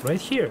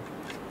right here.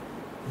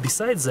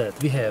 Besides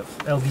that, we have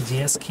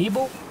LVDS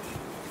cable.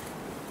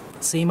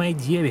 Same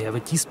idea, we have a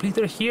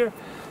T-splitter here.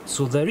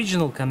 So the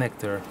original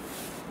connector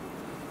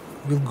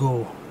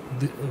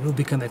will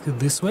be connected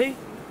this way.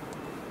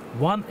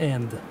 One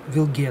end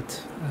will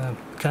get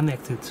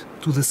connected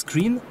to the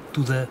screen,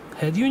 to the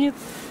head unit,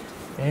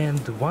 and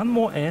one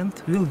more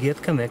end will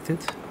get connected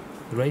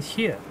right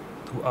here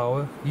to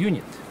our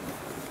unit.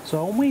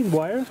 So our main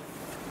wire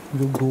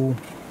will go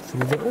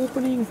through the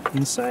opening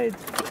inside,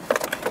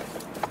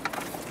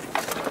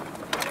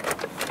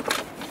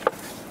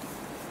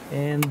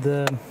 and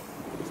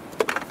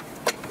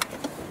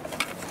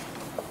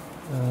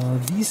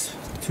these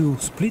two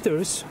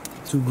splitters,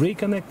 two gray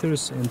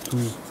connectors and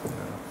two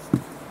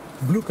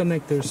blue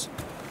connectors,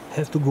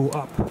 have to go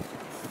up.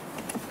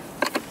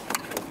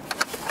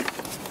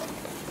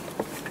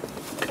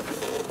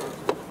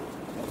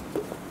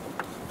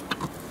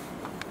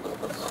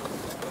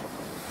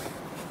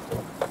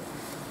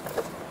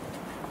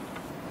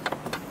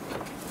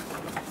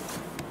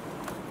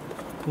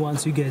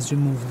 Once you guys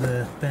remove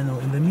the panel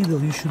in the middle,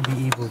 you should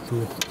be able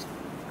to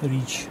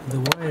reach the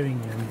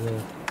wiring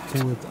and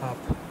pull it up.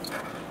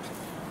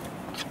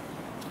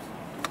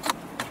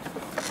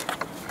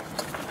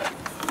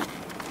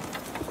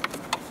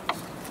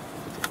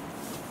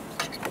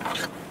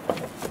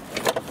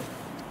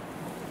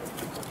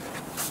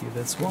 Okay,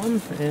 that's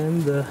one,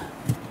 and the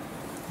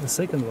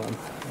second one.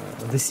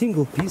 The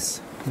single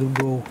piece will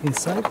go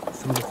inside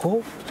through the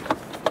hole.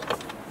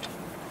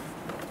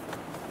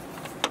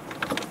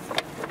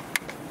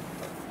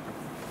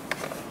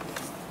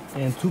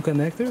 And two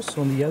connectors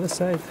on the other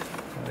side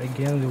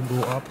again will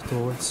go up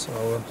towards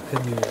our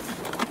head unit.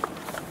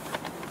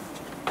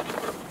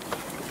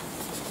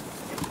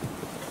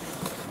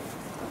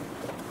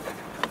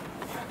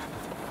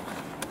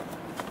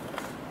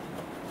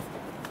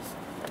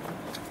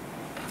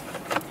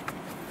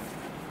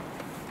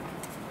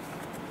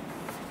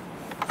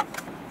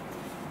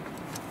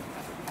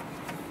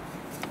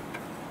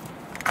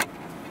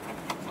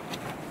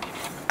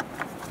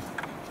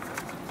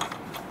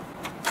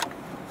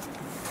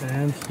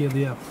 And here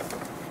they are.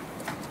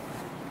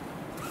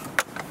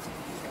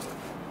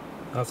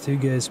 After you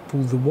guys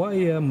pull the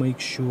wire, make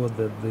sure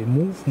that they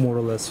move more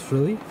or less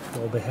freely.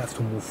 Well, they have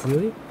to move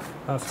freely.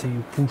 After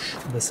you push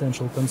the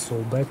central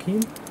console back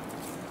in,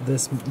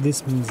 this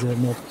means they're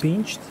not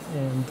pinched,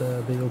 and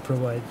they will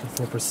provide the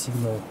proper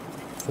signal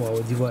for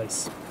our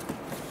device.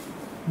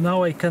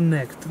 Now I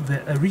connect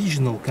the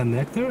original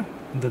connector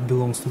that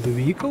belongs to the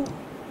vehicle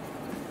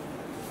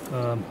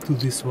to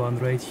this one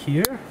right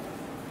here.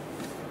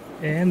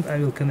 And I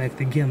will connect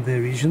again the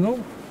original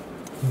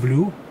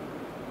blue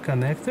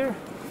connector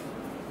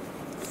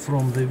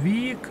from the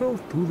vehicle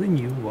to the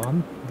new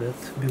one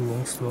that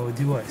belongs to our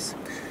device.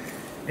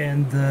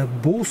 And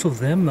both of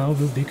them now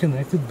will be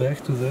connected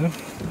back to the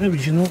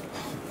original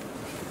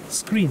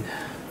screen.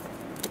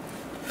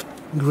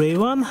 Gray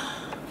one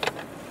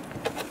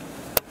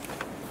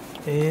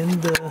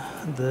and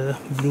the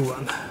blue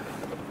one.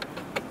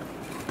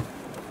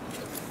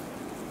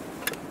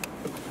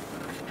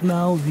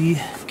 Now we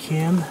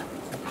can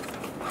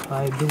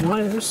hide the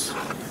wires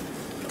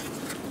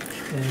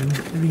and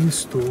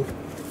reinstall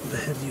the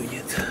head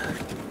unit.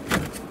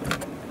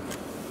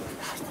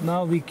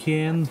 Now we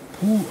can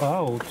pull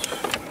out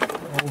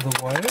all the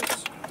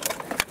wires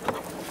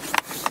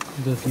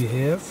that we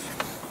have,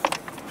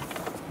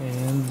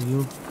 and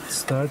we'll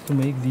start to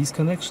make these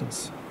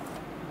connections.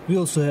 We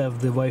also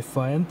have the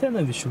Wi-Fi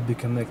antenna, which should be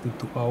connected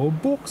to our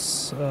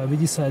box. We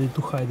decided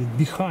to hide it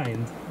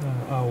behind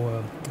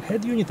our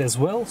head unit as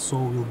well, so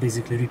we'll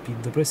basically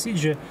repeat the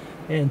procedure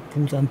and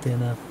put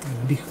antenna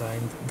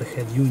behind the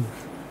head unit.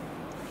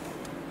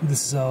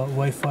 This is our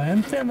Wi-Fi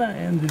antenna,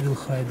 and we will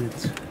hide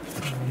it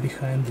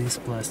behind this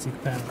plastic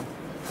panel.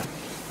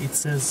 It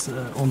says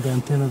on the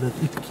antenna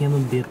that it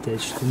cannot be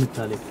attached to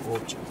metallic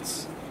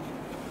objects.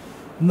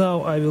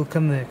 Now I will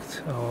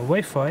connect our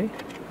Wi-Fi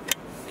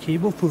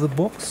cable to the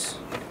box.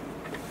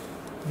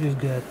 We've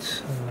got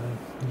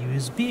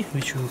USB,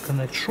 which will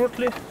connect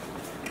shortly.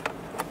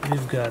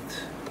 We've got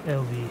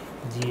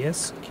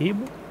LVDS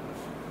cable,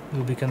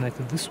 will be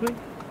connected this way.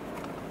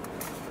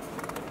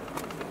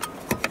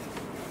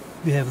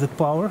 We have the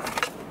power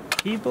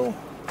cable,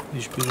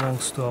 which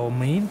belongs to our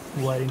main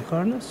wiring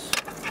harness.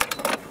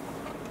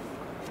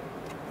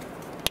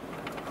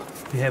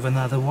 We have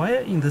another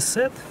wire in the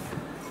set,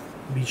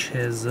 which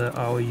has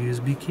our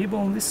USB cable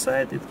on this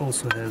side. It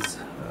also has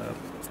a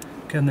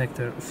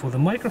connector for the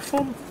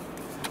microphone,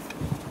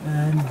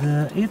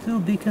 and it will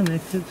be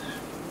connected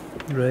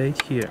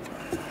right here.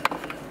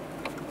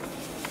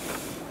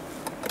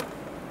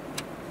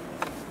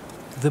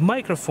 The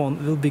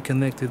microphone will be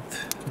connected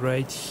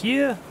right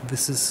here.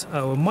 This is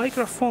our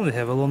microphone. We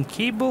have a long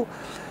cable.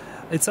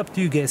 It's up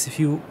to you guys if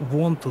you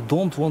want or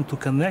don't want to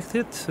connect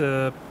it.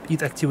 It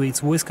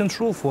activates voice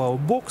control for our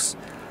box,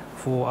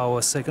 for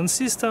our second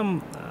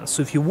system.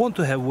 So if you want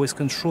to have voice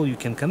control, you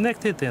can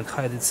connect it and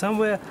hide it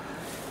somewhere.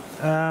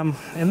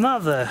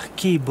 Another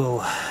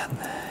cable,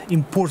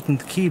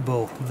 important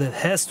cable that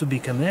has to be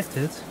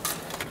connected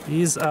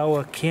is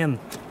our CAN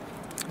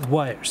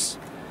wires.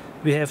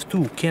 We have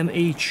two, CAN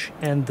H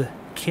and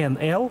CAN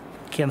L,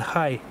 CAN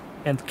high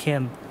and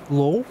CAN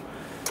low,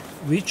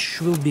 which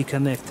will be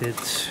connected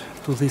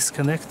to this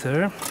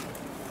connector.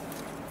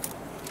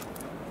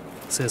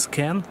 It says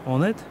CAN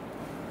on it.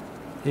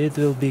 It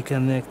will be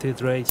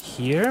connected right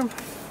here,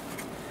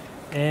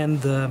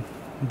 and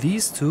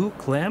these two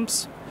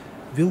clamps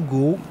will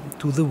go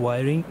to the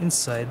wiring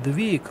inside the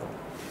vehicle.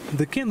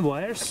 The CAN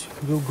wires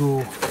will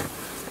go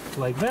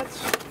like that.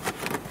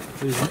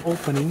 There is an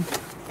opening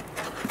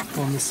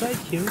on the side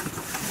here.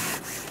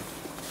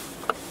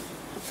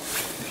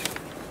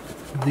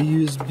 The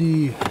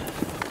USB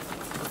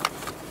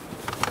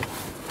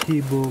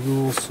cable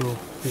will also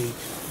take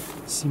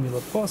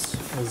similar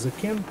path as the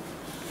CAN.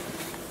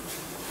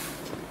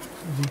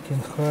 We can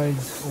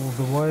hide all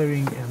the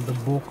wiring and the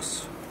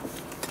box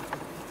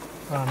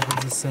under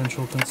the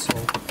central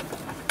console.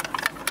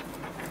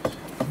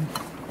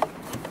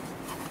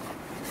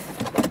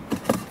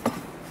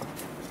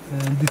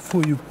 And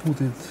before you put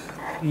it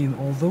in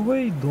all the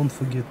way, don't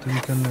forget to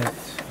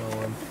reconnect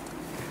our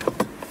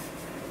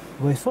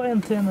Wi-Fi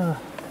antenna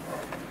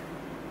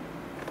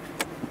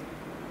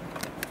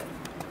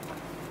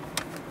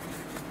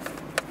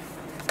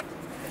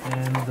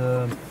and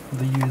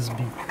the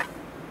USB.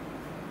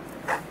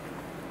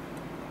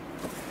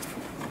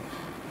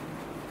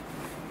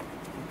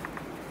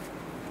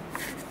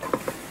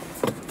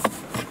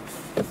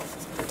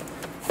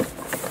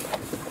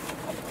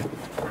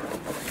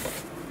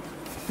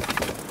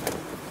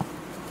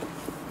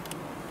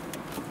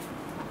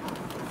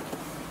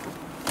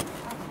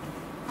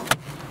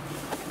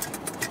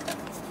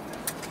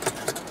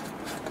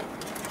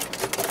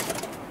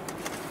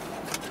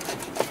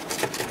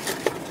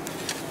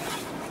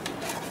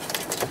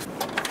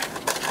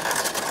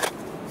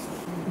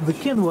 The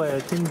CAN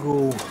wire can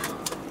go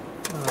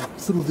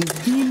through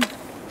this beam,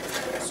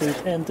 so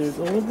it enters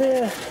over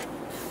there,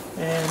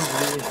 and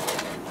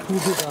we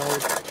pull it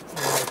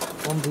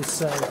out on this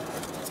side.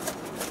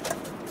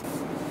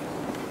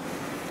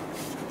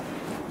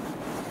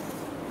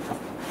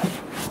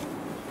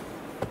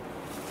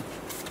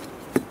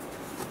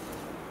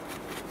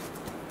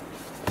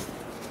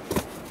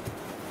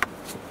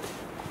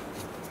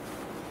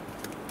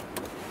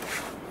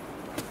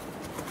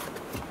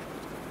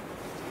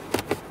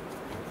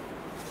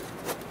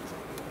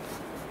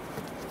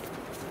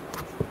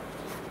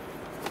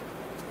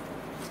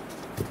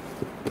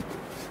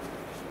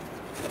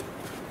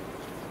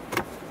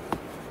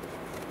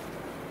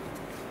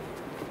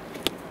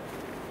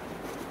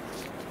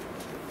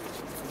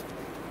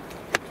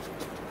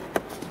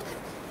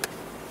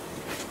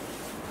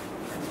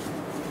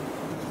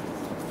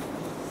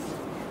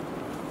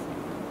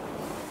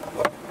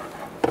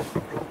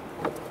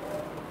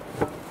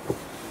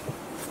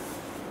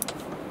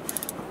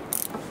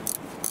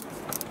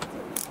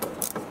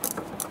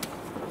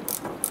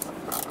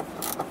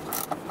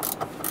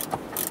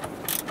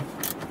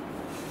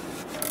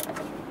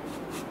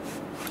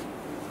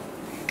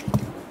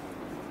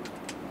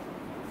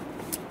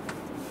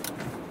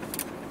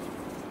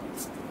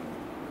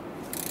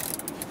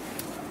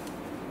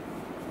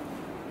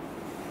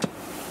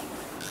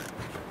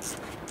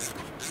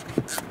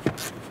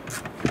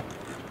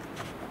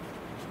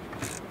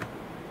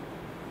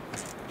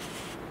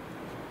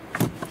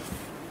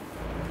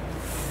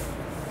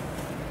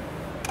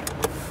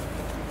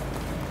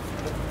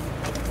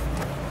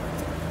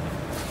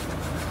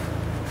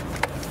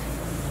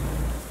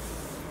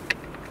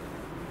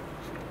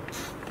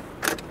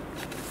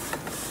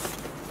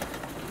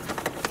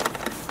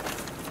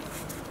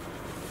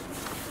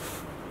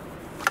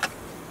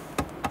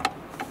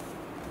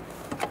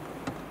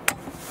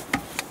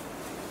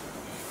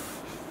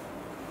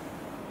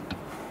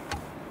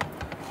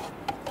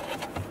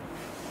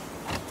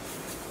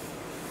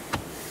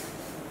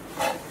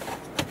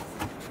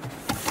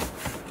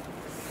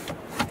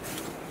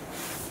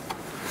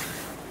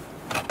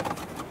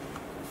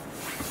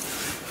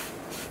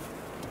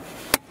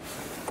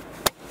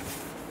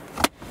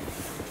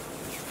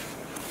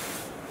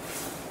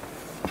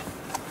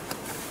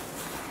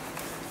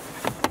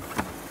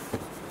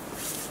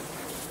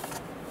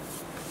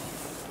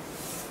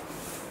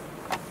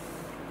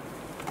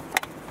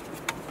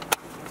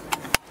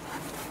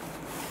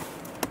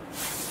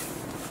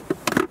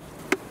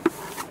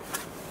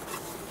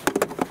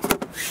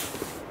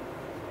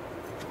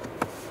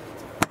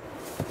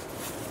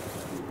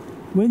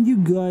 When you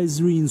guys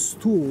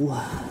reinstall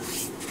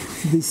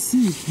the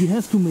seat, you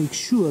have to make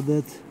sure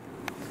that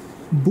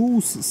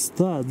both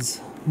studs,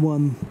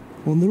 one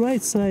on the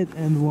right side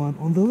and one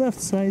on the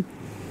left side,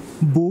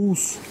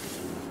 both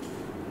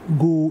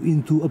go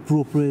into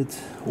appropriate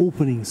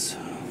openings.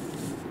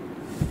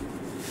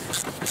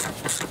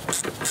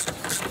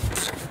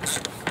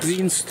 We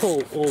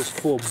install all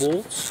 4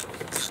 bolts.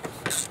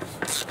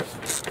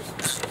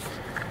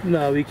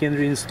 Now we can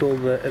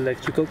reinstall the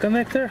electrical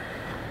connector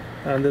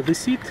under the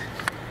seat.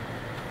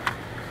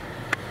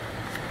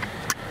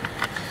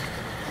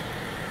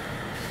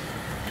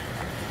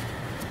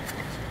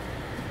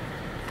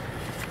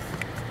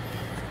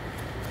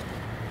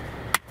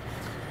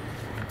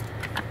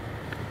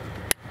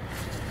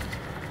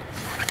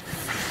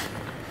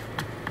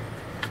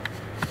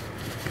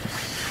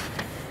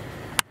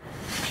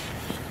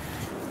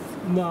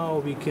 Now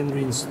we can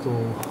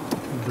reinstall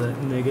the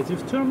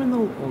negative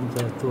terminal on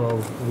the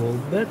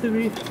 12-volt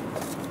battery.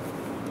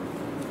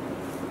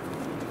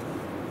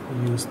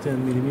 Use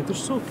 10mm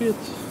socket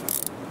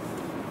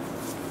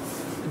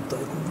to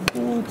tighten the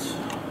bolt.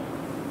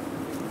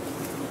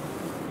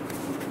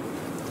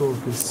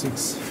 Torque is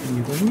 6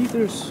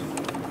 Nm.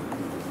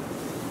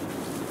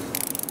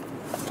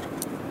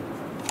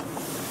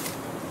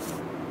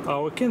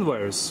 Our CAN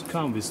wires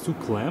come with 2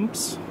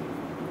 clamps.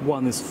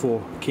 One is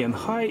for CAN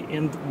high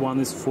and one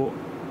is for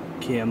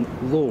CAN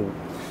low.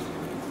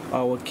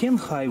 Our CAN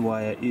high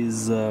wire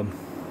is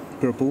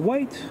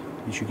purple-white,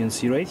 which you can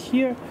see right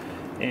here,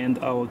 and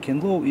our CAN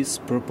low is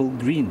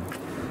purple-green.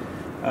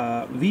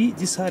 We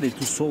decided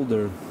to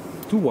solder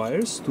 2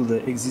 wires to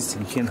the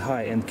existing CAN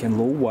high and CAN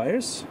low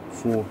wires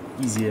for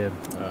easier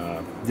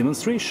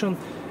demonstration,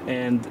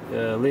 and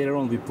later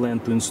on we plan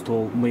to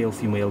install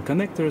male-female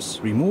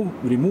connectors,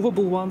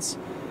 removable ones,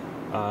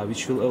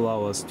 which will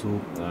allow us to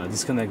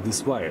disconnect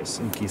these wires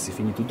in case if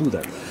you need to do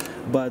that.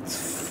 But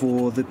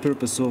for the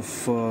purpose of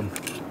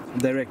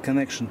direct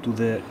connection to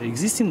the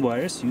existing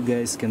wires, you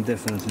guys can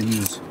definitely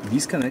use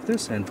these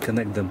connectors and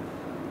connect them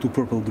to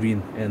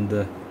purple-green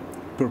and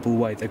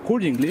purple-white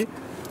accordingly.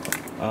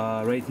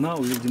 Right now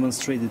we will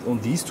demonstrate it on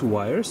these 2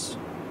 wires.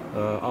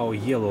 Our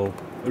yellow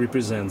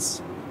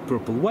represents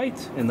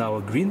purple-white and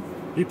our green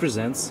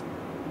represents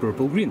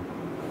purple-green.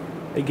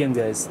 Again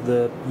guys,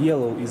 the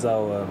yellow is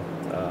our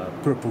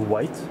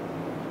purple-white,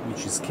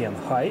 which is CAN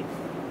high.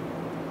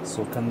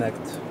 So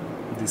connect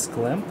this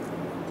clamp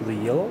to the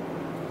yellow.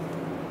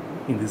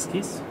 In this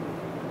case,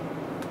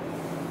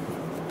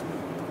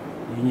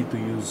 you need to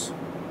use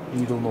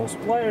needle nose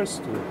pliers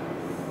to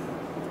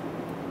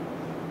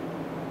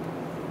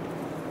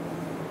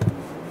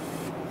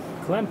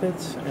clamp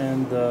it,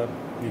 and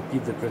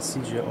repeat the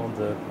procedure on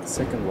the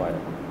second wire.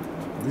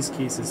 In this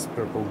case is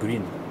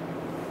purple-green.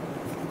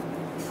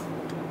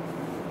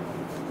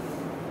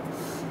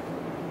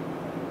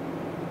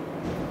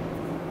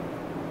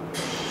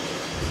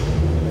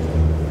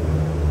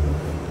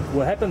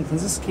 What happened in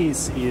this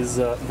case is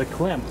the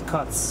clamp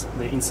cuts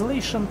the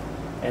insulation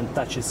and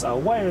touches our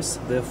wires,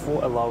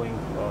 therefore allowing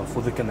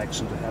for the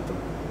connection to happen.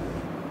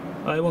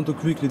 I want to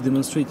quickly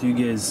demonstrate to you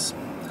guys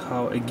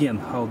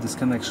how this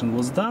connection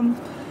was done.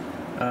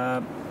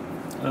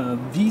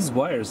 These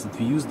wires that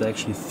we used are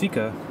actually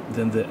thicker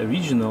than the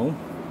original.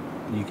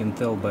 You can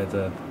tell by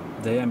the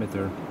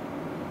diameter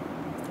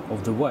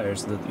of the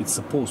wires that it's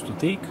supposed to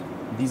take.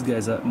 These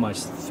guys are much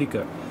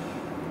thicker.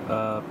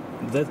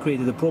 That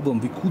created a problem.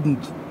 We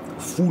couldn't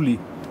fully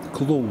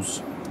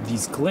close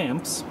these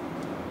clamps.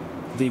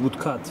 They would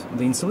cut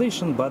the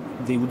insulation, but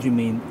they would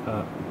remain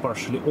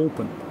partially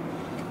open.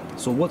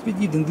 So what we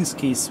did in this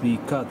case, we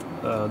cut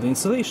the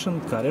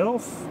insulation, cut it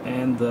off,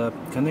 and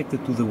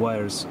connected to the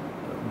wires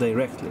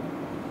directly.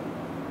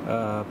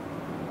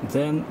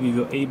 Then we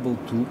were able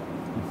to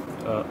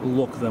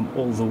lock them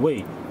all the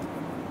way.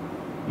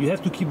 You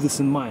have to keep this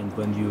in mind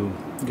when you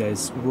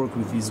guys work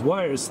with these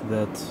wires,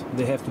 that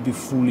they have to be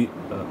fully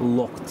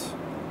locked.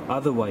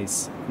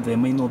 Otherwise, there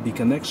may not be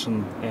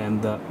connection,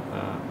 and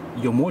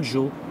your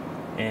module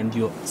and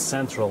your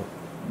central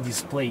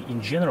display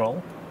in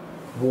general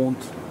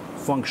won't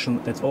function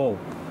at all.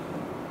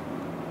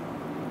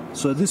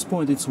 So at this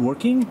point it's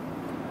working.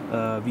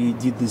 We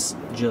did this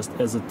just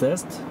as a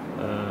test.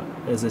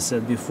 As I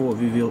said before,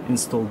 we will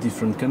install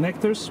different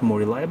connectors, more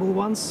reliable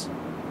ones,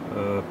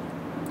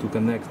 to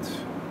connect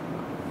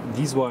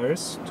these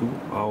wires to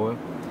our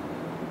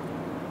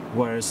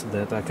wires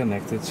that are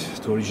connected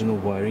to original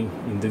wiring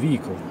in the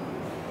vehicle.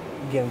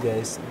 Again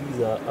guys,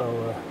 these are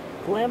our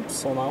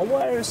clamps on our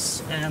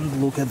wires,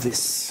 and look at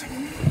this.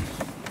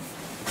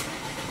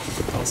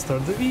 I'll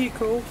start the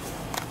vehicle.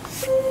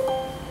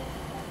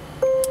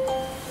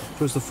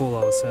 First of all,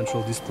 our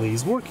central display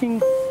is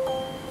working,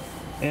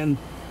 and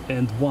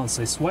once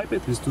I swipe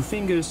it with 2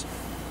 fingers,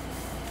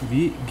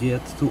 we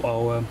get to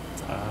our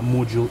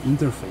module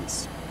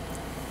interface.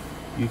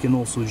 You can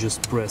also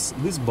just press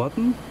this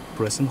button,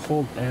 press and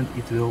hold, and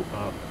it will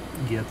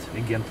get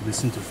again to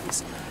this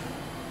interface,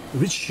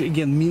 which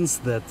again means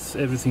that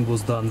everything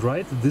was done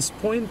right at this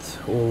point.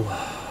 All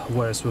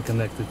wires were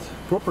connected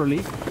properly,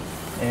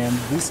 and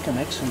this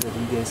connection that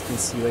you guys can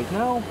see right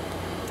now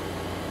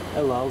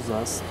allows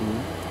us to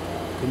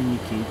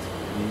communicate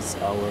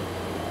with our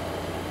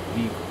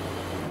vehicle.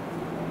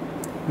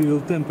 We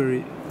will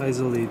temporarily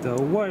isolate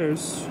our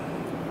wires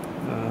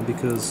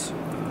because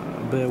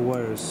bare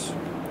wires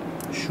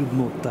should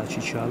not touch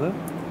each other.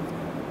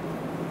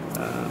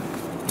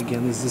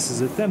 Again, this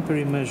is a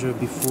temporary measure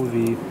before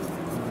we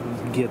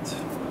get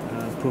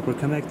proper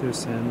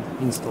connectors and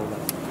install them.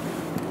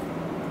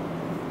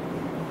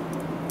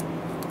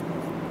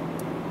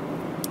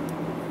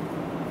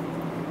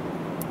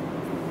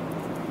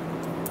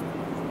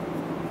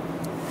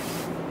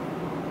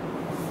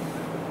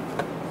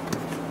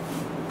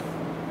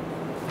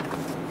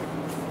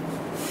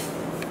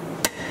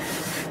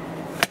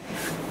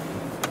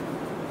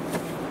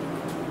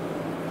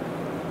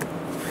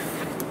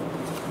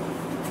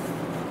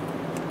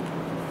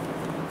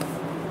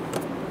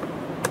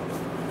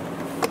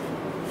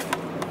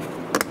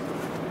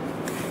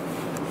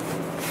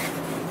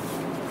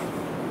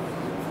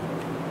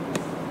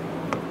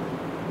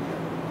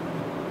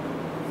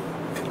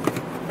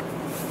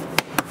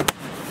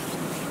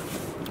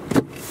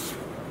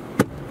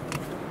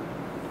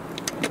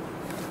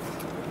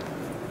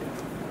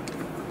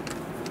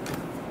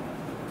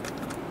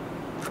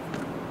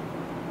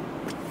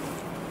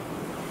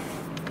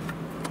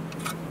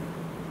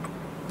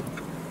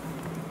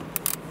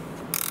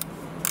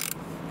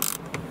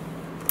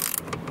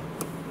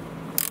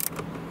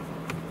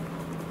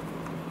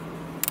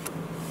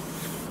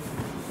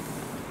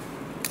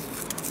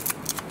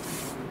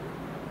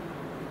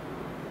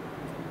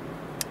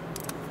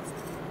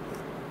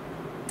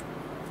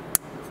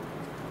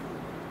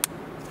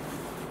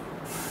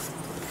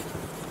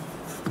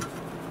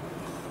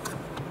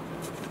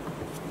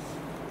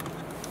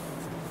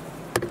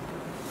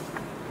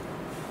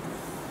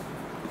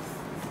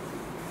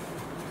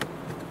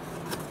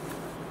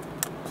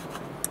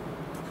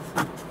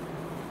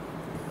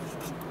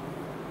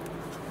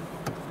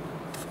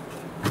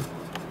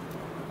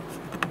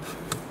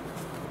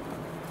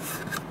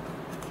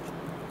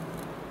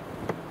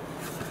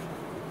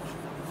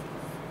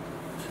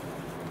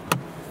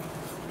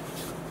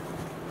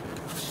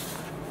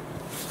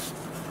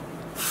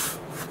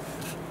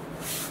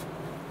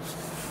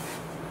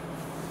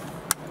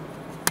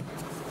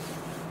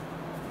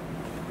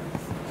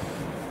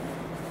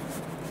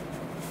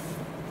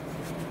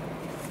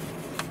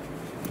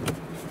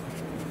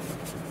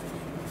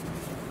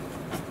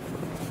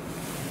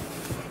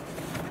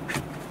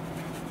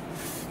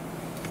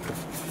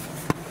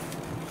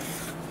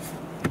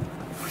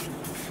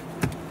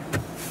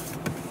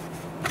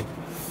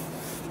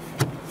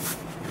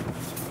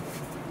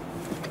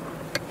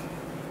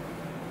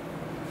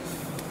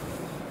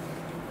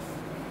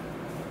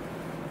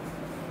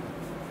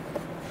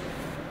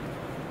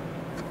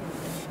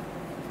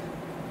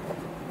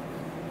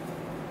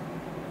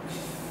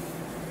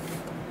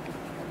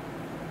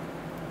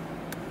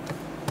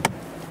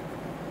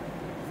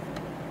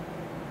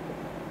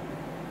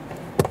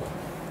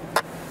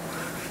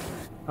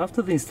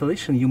 After the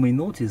installation, you may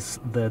notice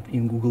that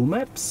in Google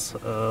Maps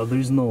there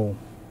is no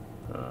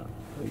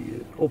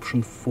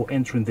option for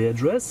entering the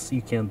address.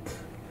 You can't,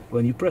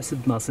 when you press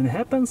it, nothing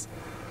happens.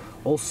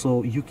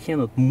 Also, you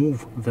cannot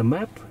move the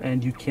map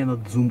and you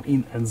cannot zoom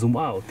in and zoom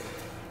out.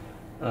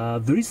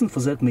 The reason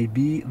for that may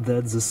be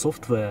that the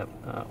software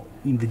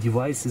in the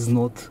device is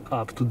not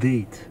up to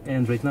date,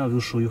 and right now I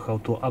will show you how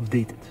to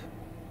update it.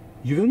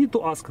 You will need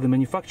to ask the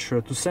manufacturer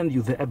to send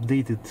you the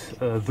updated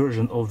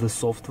version of the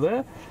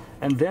software,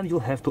 and then you'll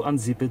have to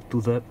unzip it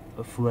to the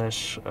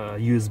flash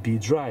USB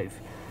drive.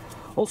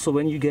 Also,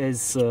 when you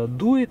guys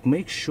do it,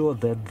 make sure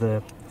that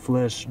the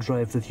flash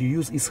drive that you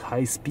use is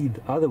high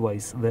speed,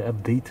 otherwise the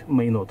update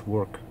may not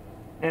work.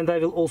 And I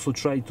will also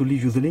try to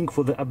leave you the link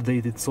for the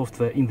updated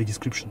software in the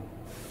description.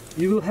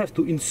 You will have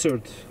to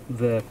insert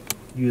the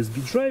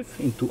USB drive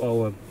into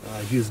our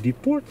USB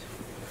port,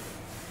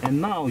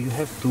 and now you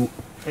have to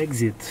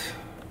exit,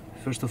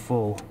 first of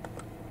all.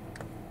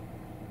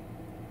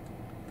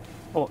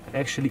 Oh,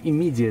 actually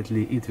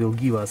immediately it will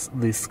give us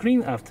this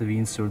screen after we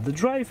insert the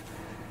drive.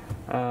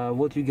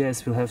 What you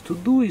guys will have to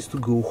do is to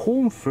go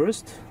home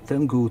first,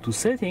 then go to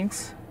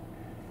settings.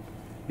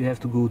 You have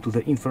to go to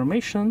the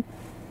information,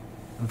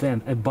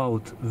 then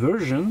about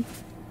version,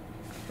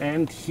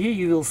 and here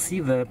you will see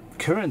the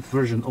current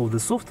version of the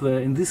software.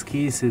 In this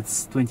case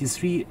it's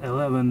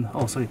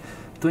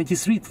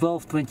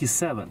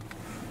 23.12.27,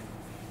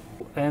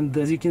 and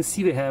as you can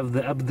see we have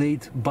the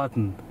update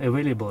button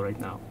available right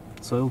now.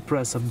 So I'll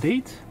press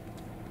update,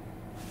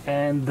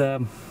 and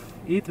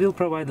it will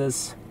provide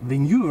us the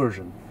new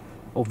version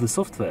of the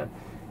software.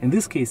 In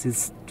this case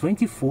it's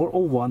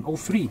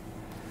 24.01.03,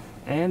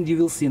 and you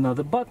will see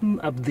another button,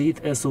 update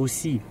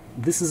SoC.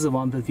 This is the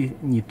one that we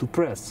need to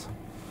press.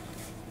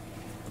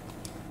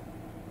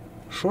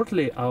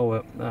 Shortly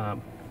our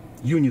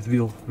unit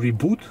will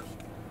reboot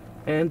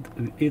and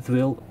it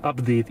will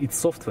update its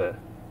software.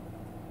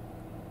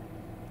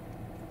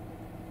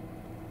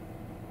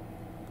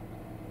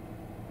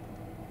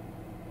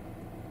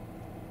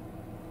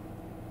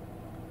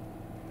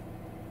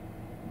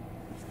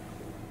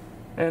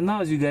 And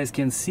now, as you guys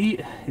can see,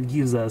 it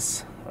gives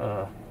us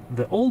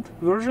the old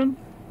version,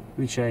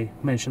 which I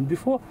mentioned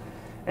before,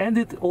 and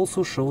it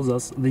also shows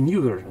us the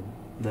new version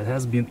that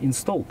has been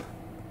installed.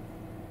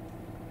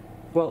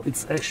 Well,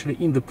 it's actually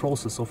in the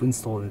process of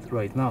installing it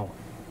right now.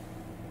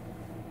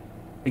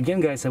 Again,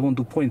 guys, I want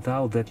to point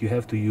out that you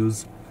have to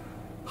use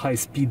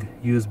high-speed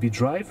USB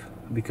drive,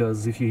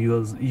 because if you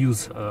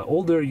use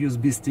older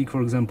USB stick,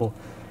 for example,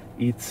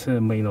 it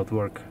may not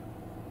work.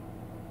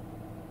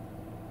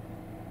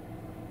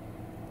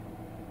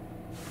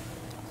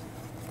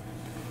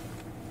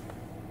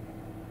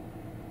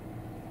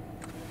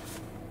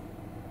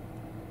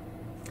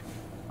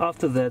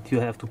 After that, you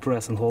have to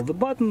press and hold the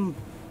button.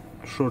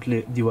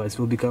 Shortly, device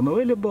will become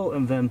available,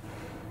 and then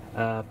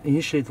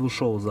initially it will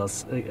show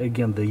us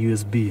again the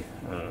USB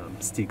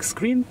stick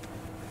screen.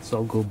 So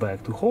I'll go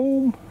back to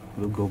home,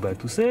 we'll go back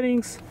to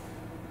settings,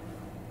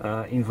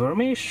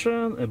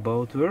 information,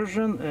 about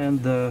version,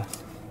 and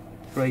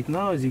right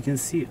now, as you can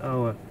see,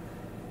 our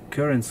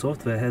current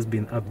software has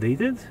been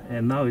updated,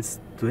 and now it's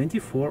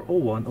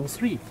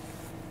 24.01.03.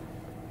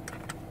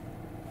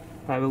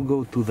 I will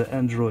go to the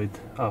Android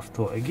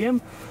Auto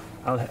again.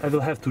 I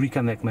will have to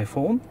reconnect my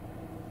phone.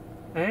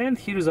 And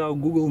here's our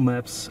Google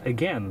Maps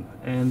again.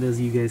 And as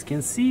you guys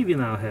can see, we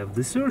now have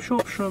the search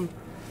option.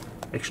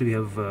 Actually, we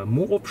have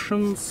more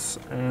options,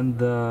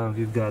 and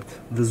we've got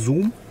the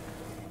zoom.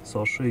 So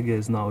I'll show you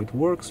guys now it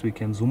works. We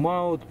can zoom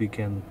out, we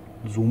can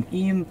zoom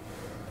in.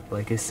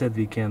 Like I said,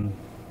 we can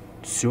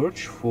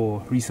search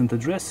for recent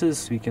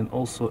addresses. We can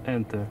also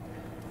enter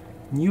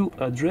new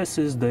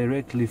addresses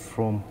directly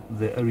from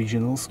the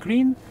original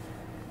screen,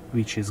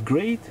 which is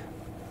great.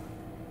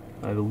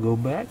 I will go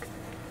back.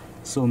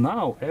 So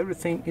now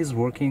everything is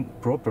working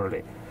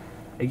properly.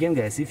 Again,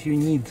 guys, if you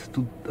need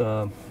to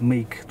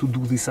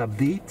do this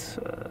update,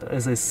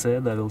 as I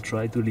said, I will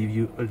try to leave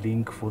you a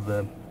link for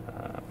the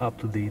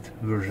up-to-date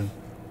version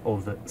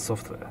of the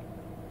software.